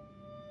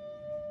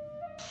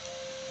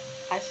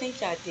 I think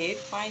y'all did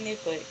find it,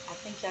 but I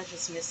think y'all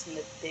just missing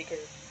the bigger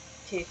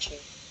picture.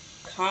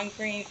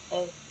 Conquering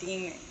of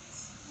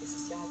demons. This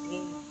is y'all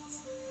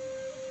demons.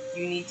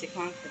 You need to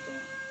conquer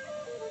them.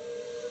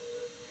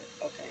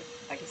 Okay,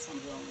 I guess I'm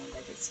wrong on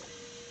that. So.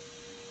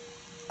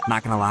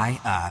 Not gonna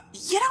lie,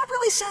 you don't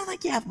really sound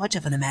like you have much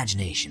of an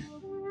imagination.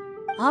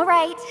 All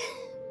right,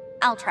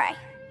 I'll try.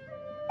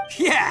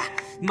 Yeah,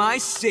 my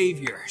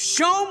savior.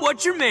 Show 'em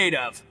what you're made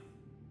of.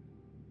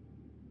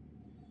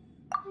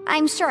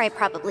 I'm sure I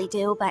probably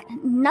do, but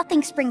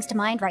nothing springs to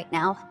mind right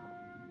now.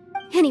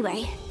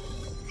 Anyway,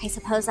 I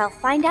suppose I'll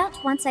find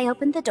out once I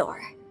open the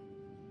door.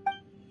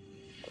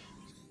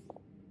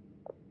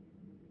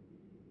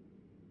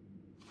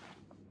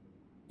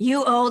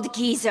 You old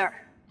geezer.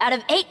 Out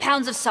of 8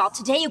 pounds of salt,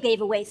 today you gave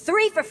away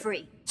 3 for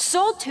free,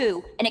 sold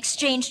 2, and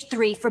exchanged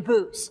 3 for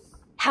booze.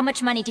 How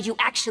much money did you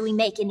actually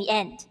make in the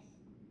end?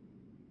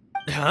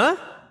 Huh?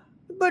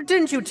 But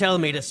didn't you tell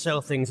me to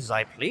sell things as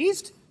I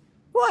pleased?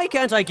 Why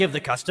can't I give the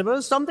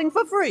customers something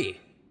for free?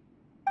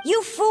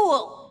 You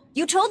fool!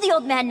 You told the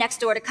old man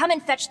next door to come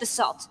and fetch the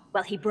salt.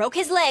 Well, he broke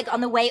his leg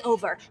on the way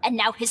over, and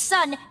now his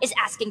son is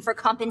asking for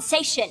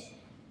compensation.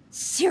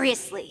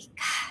 Seriously.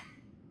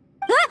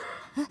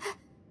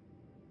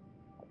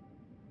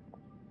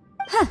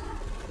 Huh.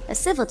 A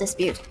civil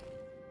dispute.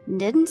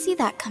 Didn't see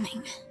that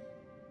coming.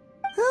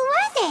 Who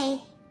were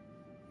they?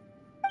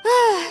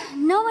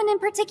 No one in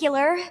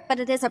particular, but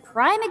it is a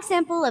prime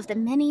example of the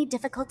many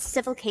difficult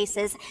civil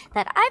cases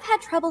that I've had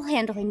trouble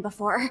handling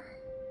before.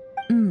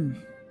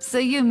 So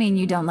you mean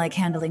you don't like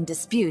handling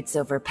disputes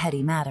over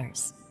petty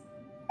matters?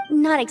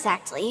 Not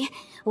exactly.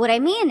 What I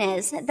mean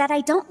is that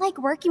I don't like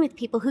working with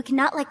people who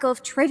cannot let go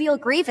of trivial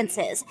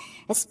grievances,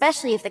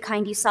 especially of the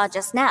kind you saw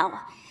just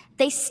now.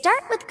 They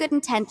start with good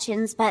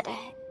intentions, but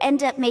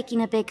end up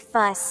making a big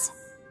fuss.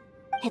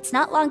 It's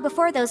not long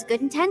before those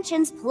good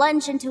intentions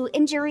plunge into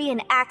injury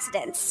and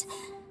accidents.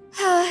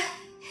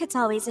 It's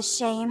always a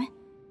shame.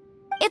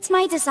 It's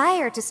my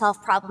desire to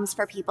solve problems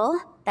for people.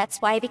 That's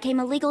why I became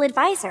a legal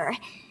advisor.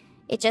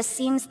 It just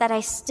seems that I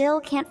still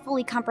can't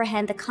fully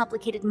comprehend the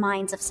complicated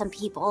minds of some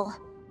people.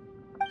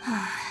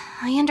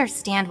 I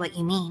understand what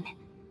you mean.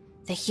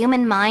 The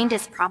human mind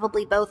is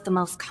probably both the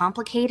most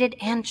complicated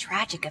and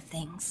tragic of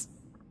things.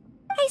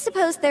 I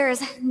suppose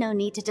there's no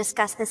need to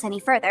discuss this any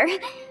further.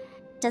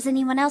 Does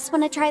anyone else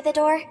want to try the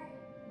door?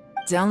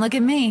 Don't look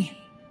at me.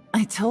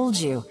 I told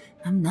you,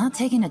 I'm not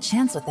taking a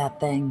chance with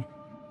that thing.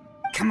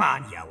 Come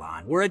on,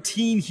 Yelan, we're a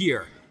team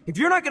here. If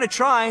you're not gonna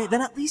try,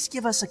 then at least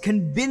give us a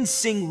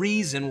convincing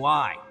reason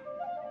why.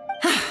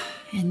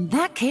 In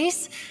that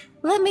case,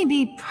 let me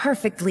be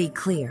perfectly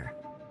clear.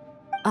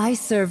 I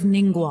serve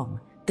Ningguang,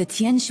 the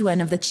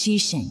Tianxuan of the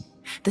Qixing.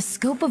 The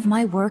scope of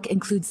my work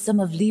includes some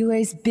of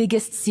Liyue's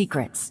biggest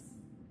secrets.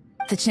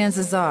 The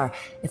chances are,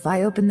 if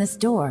I open this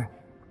door,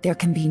 there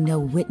can be no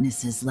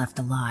witnesses left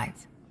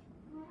alive.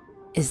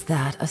 Is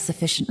that a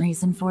sufficient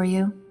reason for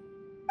you?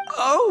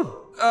 Oh,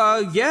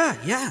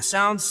 yeah,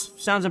 sounds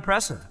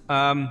impressive.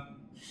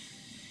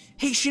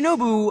 Hey,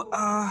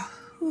 Shinobu,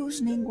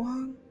 who's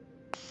Ningguang?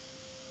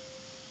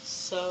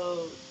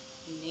 So,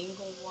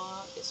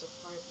 Ningguang is a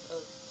part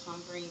of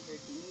conquering your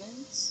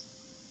demons?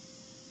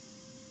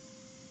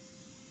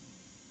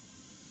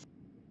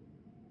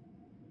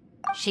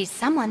 She's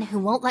someone who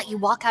won't let you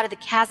walk out of the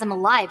chasm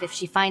alive if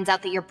she finds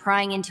out that you're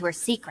prying into her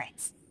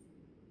secrets.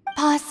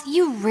 Boss,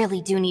 you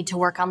really do need to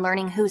work on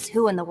learning who's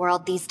who in the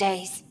world these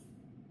days.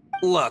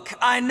 Look,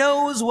 I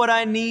knows what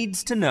I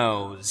needs to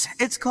knows.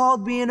 It's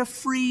called being a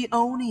free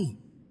Oni.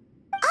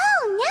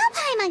 Oh, now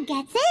Paimon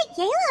gets it.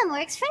 Yelan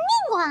works for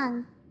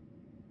Ningguang.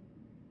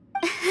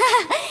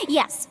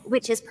 Yes,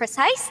 which is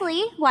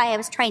precisely why I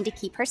was trying to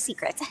keep her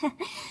secret.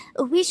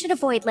 We should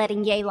avoid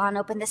letting Yelan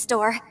open this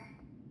door.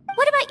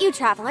 What about you,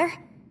 Traveler?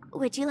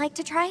 Would you like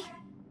to try?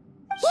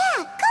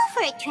 Yeah, go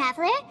for it,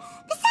 Traveler.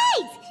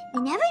 Besides,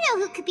 you never know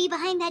who could be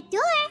behind that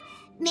door.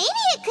 Maybe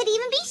it could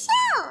even be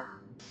Shell.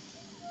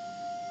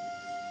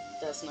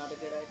 That's not a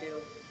good idea.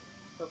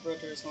 Her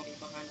brother is going to be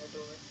behind the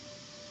door.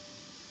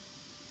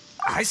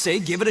 I say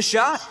give it a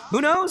shot. Who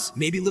knows?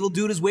 Maybe little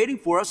dude is waiting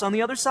for us on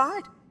the other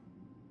side.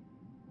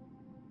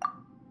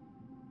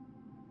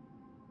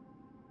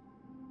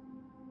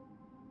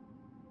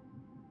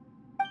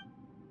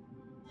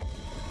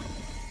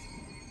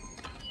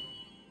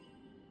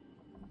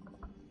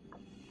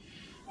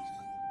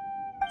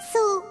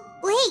 So,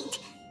 wait.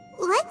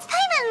 What's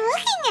Paimon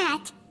looking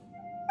at?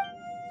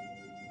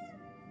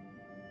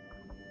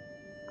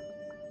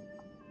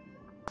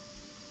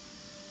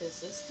 Is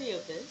this the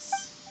abyss?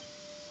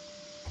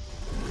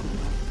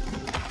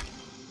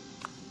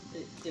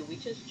 Did we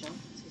just jump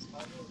into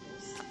spiral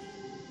abyss?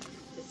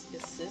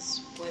 Is this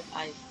what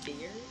I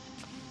feared?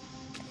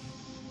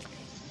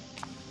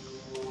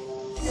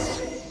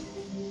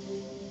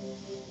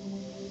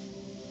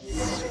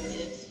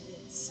 If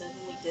it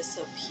suddenly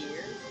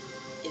disappeared,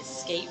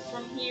 escape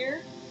from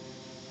here?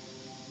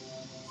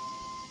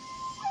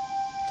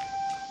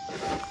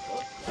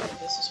 Oh,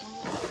 this is from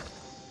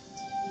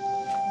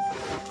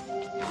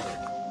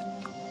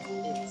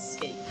the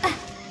escape.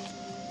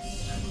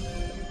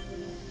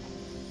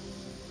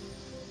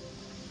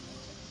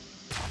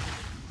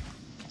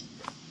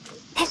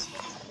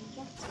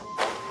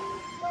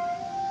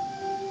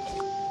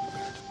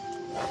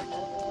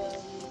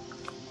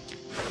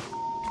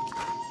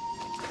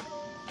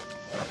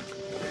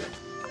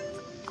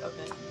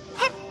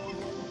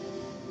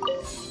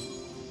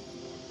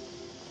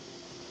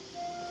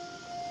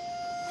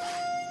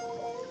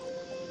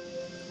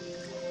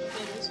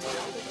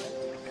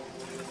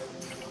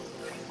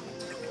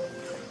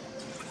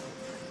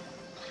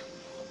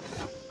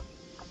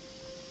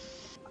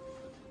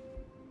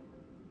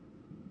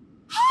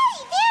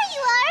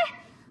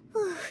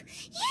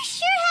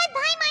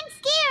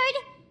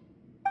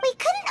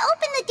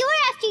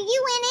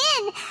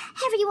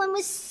 Everyone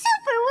was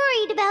super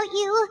worried about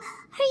you.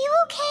 Are you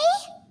okay?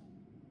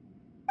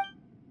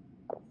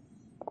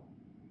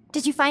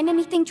 Did you find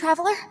anything,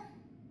 Traveler?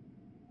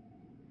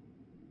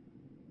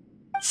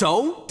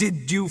 So,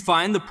 did you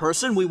find the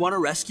person we want to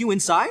rescue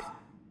inside?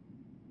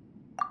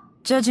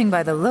 Judging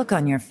by the look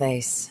on your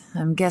face,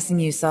 I'm guessing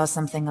you saw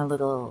something a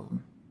little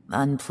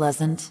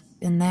unpleasant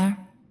in there?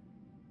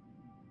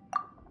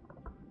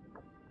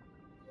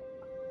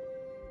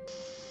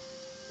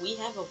 We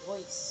have a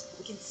voice.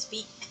 We can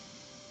speak.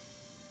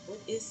 What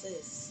is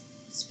this?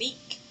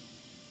 Speak.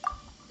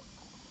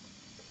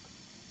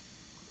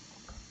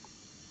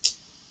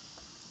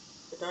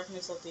 The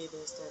darkness of the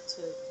abyss that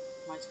took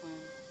my twin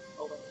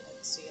away.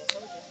 See, I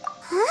told you.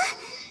 Huh?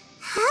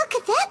 How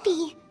could that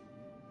be?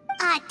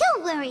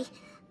 Don't worry.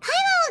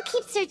 Paimon will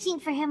keep searching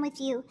for him with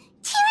you.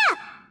 Cheer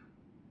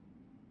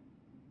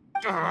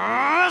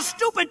up!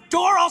 Stupid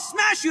door! I'll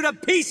smash you to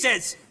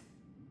pieces!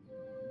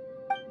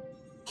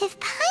 If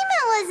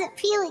Paimon wasn't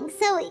feeling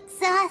so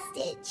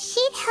exhausted,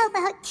 she'd help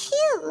out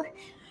too.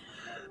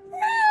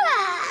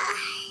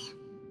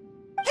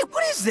 Hey,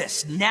 what is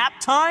this? Nap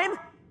time?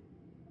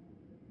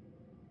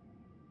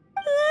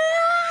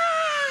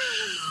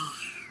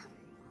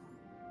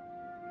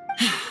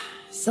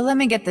 So let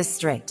me get this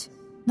straight.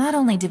 Not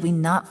only did we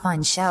not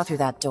find Xiao through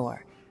that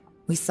door,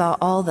 we saw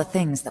all the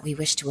things that we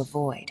wish to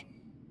avoid.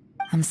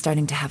 I'm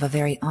starting to have a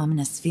very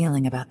ominous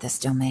feeling about this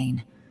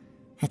domain.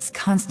 It's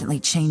constantly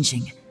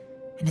changing,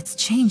 and its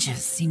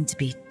changes seem to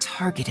be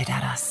targeted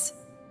at us.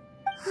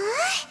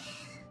 Huh?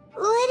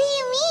 What do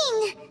you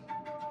mean?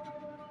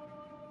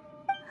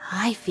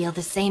 I feel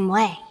the same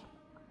way.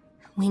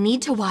 We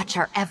need to watch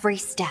our every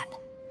step.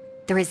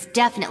 There is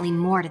definitely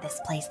more to this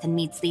place than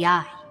meets the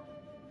eye.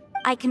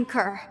 I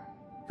concur.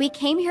 We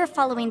came here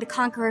following the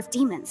Conqueror of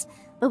Demons,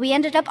 but we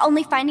ended up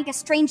only finding a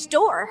strange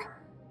door.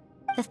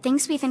 The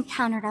things we've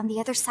encountered on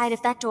the other side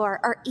of that door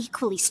are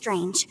equally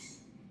strange.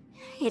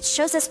 It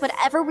shows us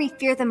whatever we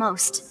fear the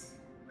most.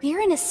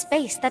 We're in a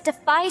space that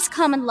defies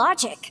common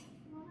logic.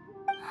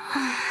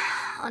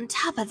 On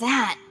top of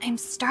that, I'm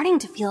starting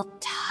to feel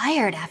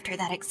tired after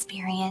that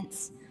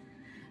experience.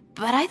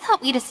 But I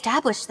thought we'd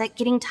established that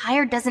getting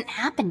tired doesn't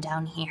happen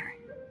down here.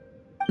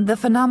 The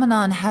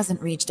phenomenon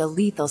hasn't reached a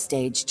lethal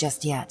stage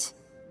just yet.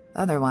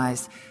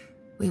 Otherwise,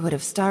 we would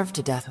have starved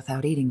to death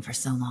without eating for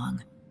so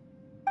long.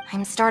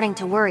 I'm starting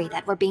to worry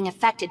that we're being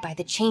affected by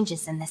the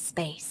changes in this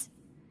space.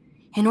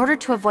 In order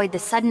to avoid the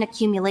sudden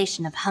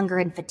accumulation of hunger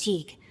and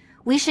fatigue,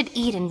 we should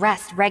eat and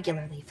rest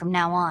regularly from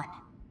now on.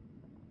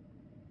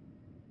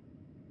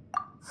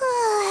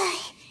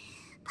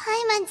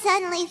 Paimon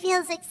suddenly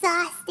feels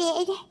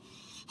exhausted.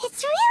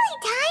 It's really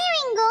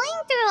tiring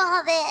going through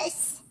all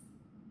this.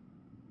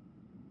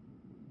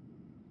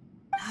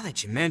 Now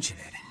that you mention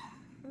it,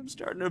 I'm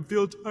starting to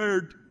feel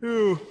tired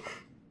too.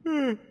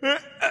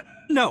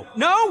 No,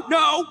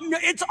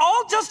 it's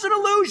all just an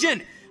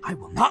illusion! I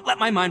will not let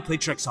my mind play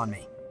tricks on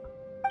me.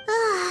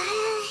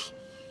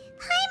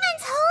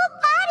 Paimon's whole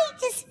body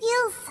just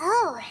feels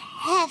so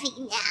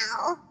heavy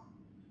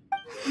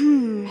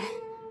now.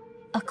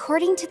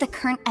 According to the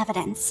current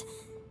evidence,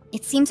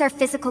 it seems our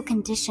physical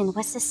condition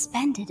was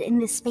suspended in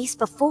this space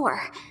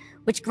before,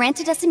 which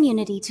granted us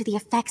immunity to the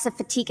effects of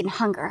fatigue and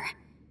hunger.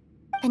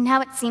 But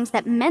now it seems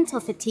that mental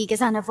fatigue is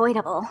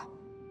unavoidable.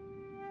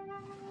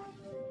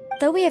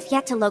 Though we have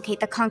yet to locate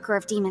the Conqueror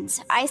of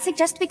Demons, I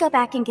suggest we go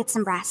back and get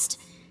some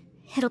rest.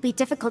 It'll be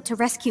difficult to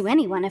rescue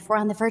anyone if we're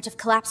on the verge of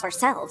collapse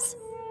ourselves.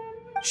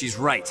 She's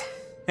right.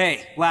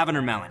 Hey,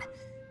 Lavender Melon,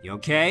 you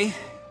okay?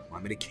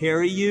 Want me to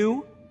carry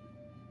you?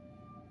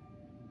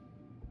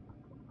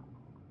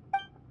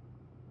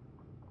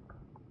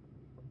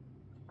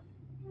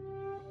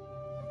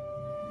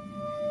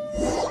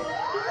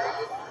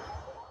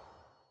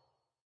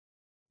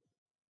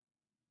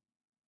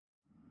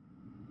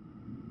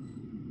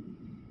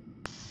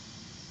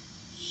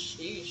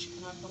 Sheesh,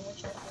 can I come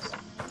with you for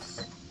some else?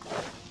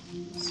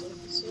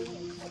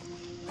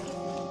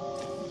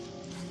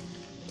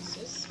 Is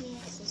this me?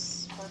 Is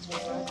this part of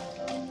right?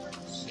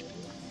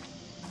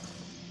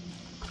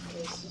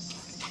 Is this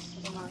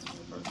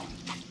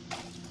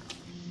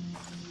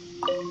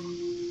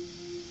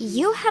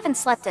You haven't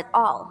slept at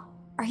all.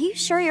 Are you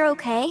sure you're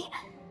okay?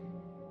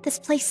 This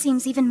place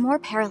seems even more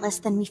perilous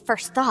than we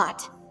first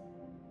thought.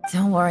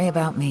 Don't worry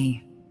about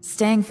me.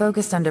 Staying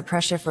focused under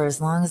pressure for as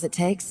long as it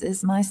takes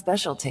is my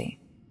specialty.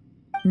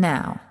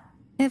 Now,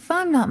 if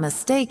I'm not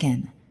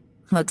mistaken,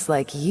 looks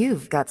like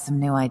you've got some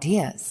new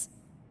ideas.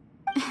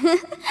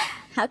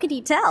 How could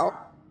you tell?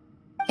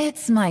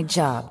 It's my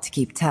job to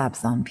keep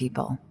tabs on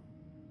people.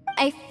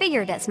 I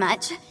figured as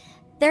much.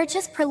 They're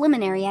just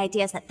preliminary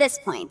ideas at this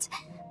point,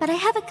 but I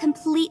haven't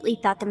completely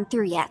thought them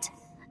through yet.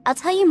 I'll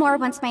tell you more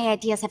once my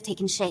ideas have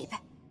taken shape.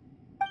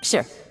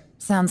 Sure,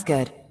 sounds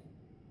good.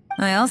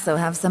 I also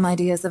have some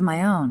ideas of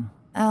my own.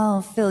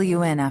 I'll fill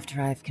you in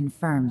after I've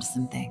confirmed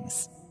some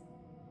things.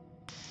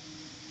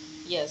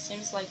 Yeah,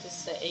 seems like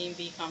this is an A and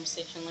B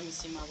conversation. Let me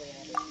see my way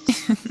out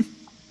of it.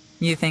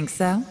 You think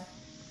so?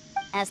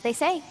 As they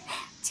say,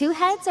 two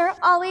heads are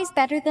always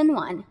better than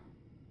one.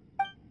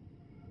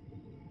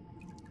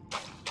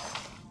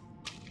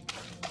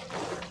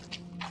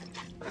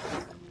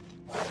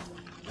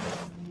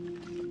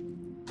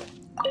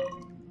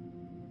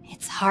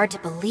 It's hard to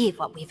believe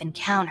what we've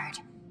encountered.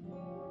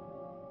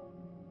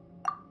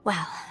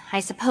 Well, I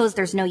suppose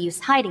there's no use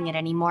hiding it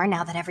anymore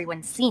now that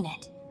everyone's seen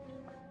it.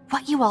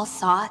 What you all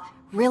saw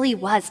really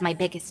was my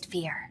biggest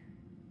fear.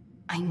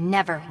 I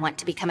never want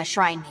to become a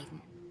shrine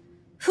maiden.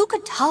 Who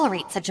could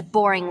tolerate such a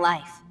boring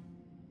life?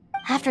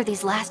 After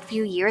these last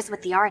few years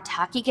with the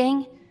Arataki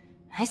gang,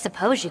 I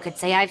suppose you could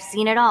say I've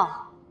seen it all.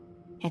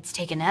 It's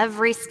taken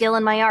every skill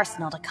in my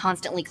arsenal to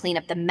constantly clean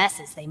up the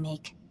messes they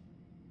make.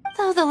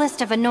 Though the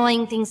list of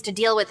annoying things to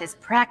deal with is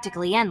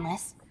practically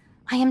endless,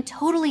 I am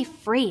totally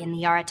free in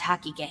the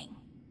Arataki gang.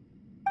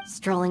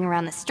 Strolling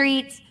around the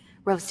streets,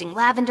 roasting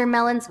lavender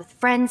melons with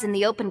friends in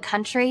the open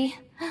country.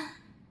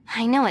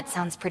 I know it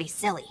sounds pretty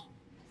silly,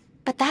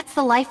 but that's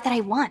the life that I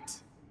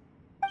want.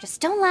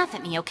 Just don't laugh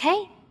at me,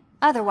 okay?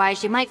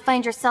 Otherwise, you might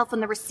find yourself on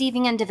the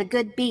receiving end of a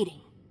good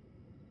beating.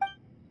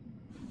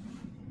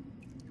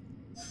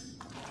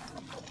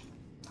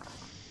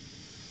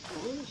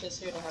 We were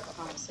just here to have a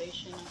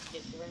conversation,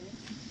 get you ready.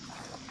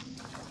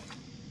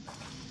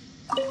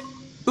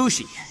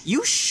 Ushi,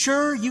 you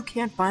sure you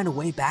can't find a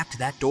way back to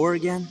that door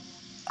again?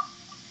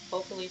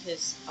 Hopefully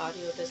his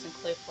audio doesn't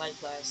clip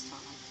like last time.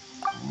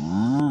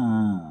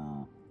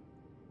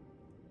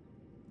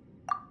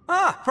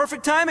 Ah,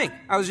 perfect timing.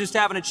 I was just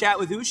having a chat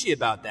with Ushi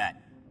about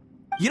that.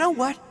 You know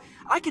what?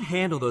 I can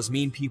handle those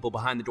mean people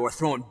behind the door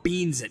throwing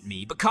beans at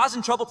me, but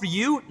causing trouble for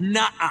you?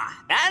 Nuh-uh.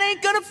 That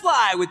ain't gonna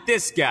fly with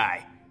this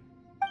guy.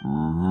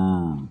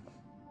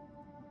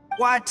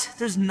 What?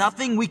 There's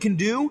nothing we can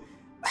do?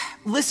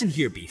 Listen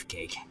here,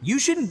 Beefcake. You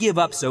shouldn't give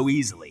up so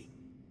easily.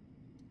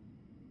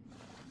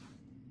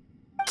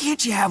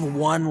 can't you have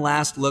one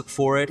last look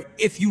for it?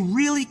 If you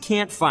really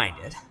can't find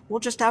it, we'll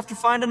just have to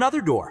find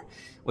another door.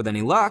 With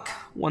any luck,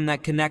 one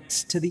that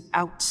connects to the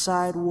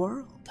outside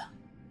world.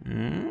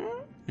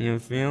 You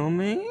feel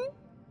me?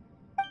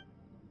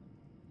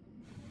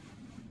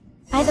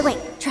 By the way,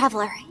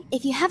 Traveler,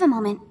 if you have a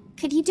moment,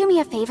 could you do me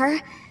a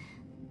favor?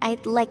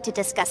 I'd like to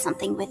discuss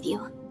something with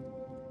you.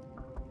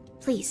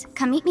 Please,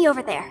 come meet me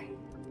over there.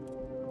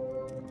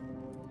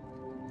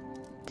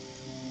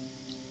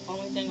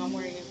 Only thing I'm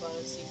worried about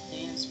is these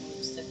dance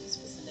moves that he's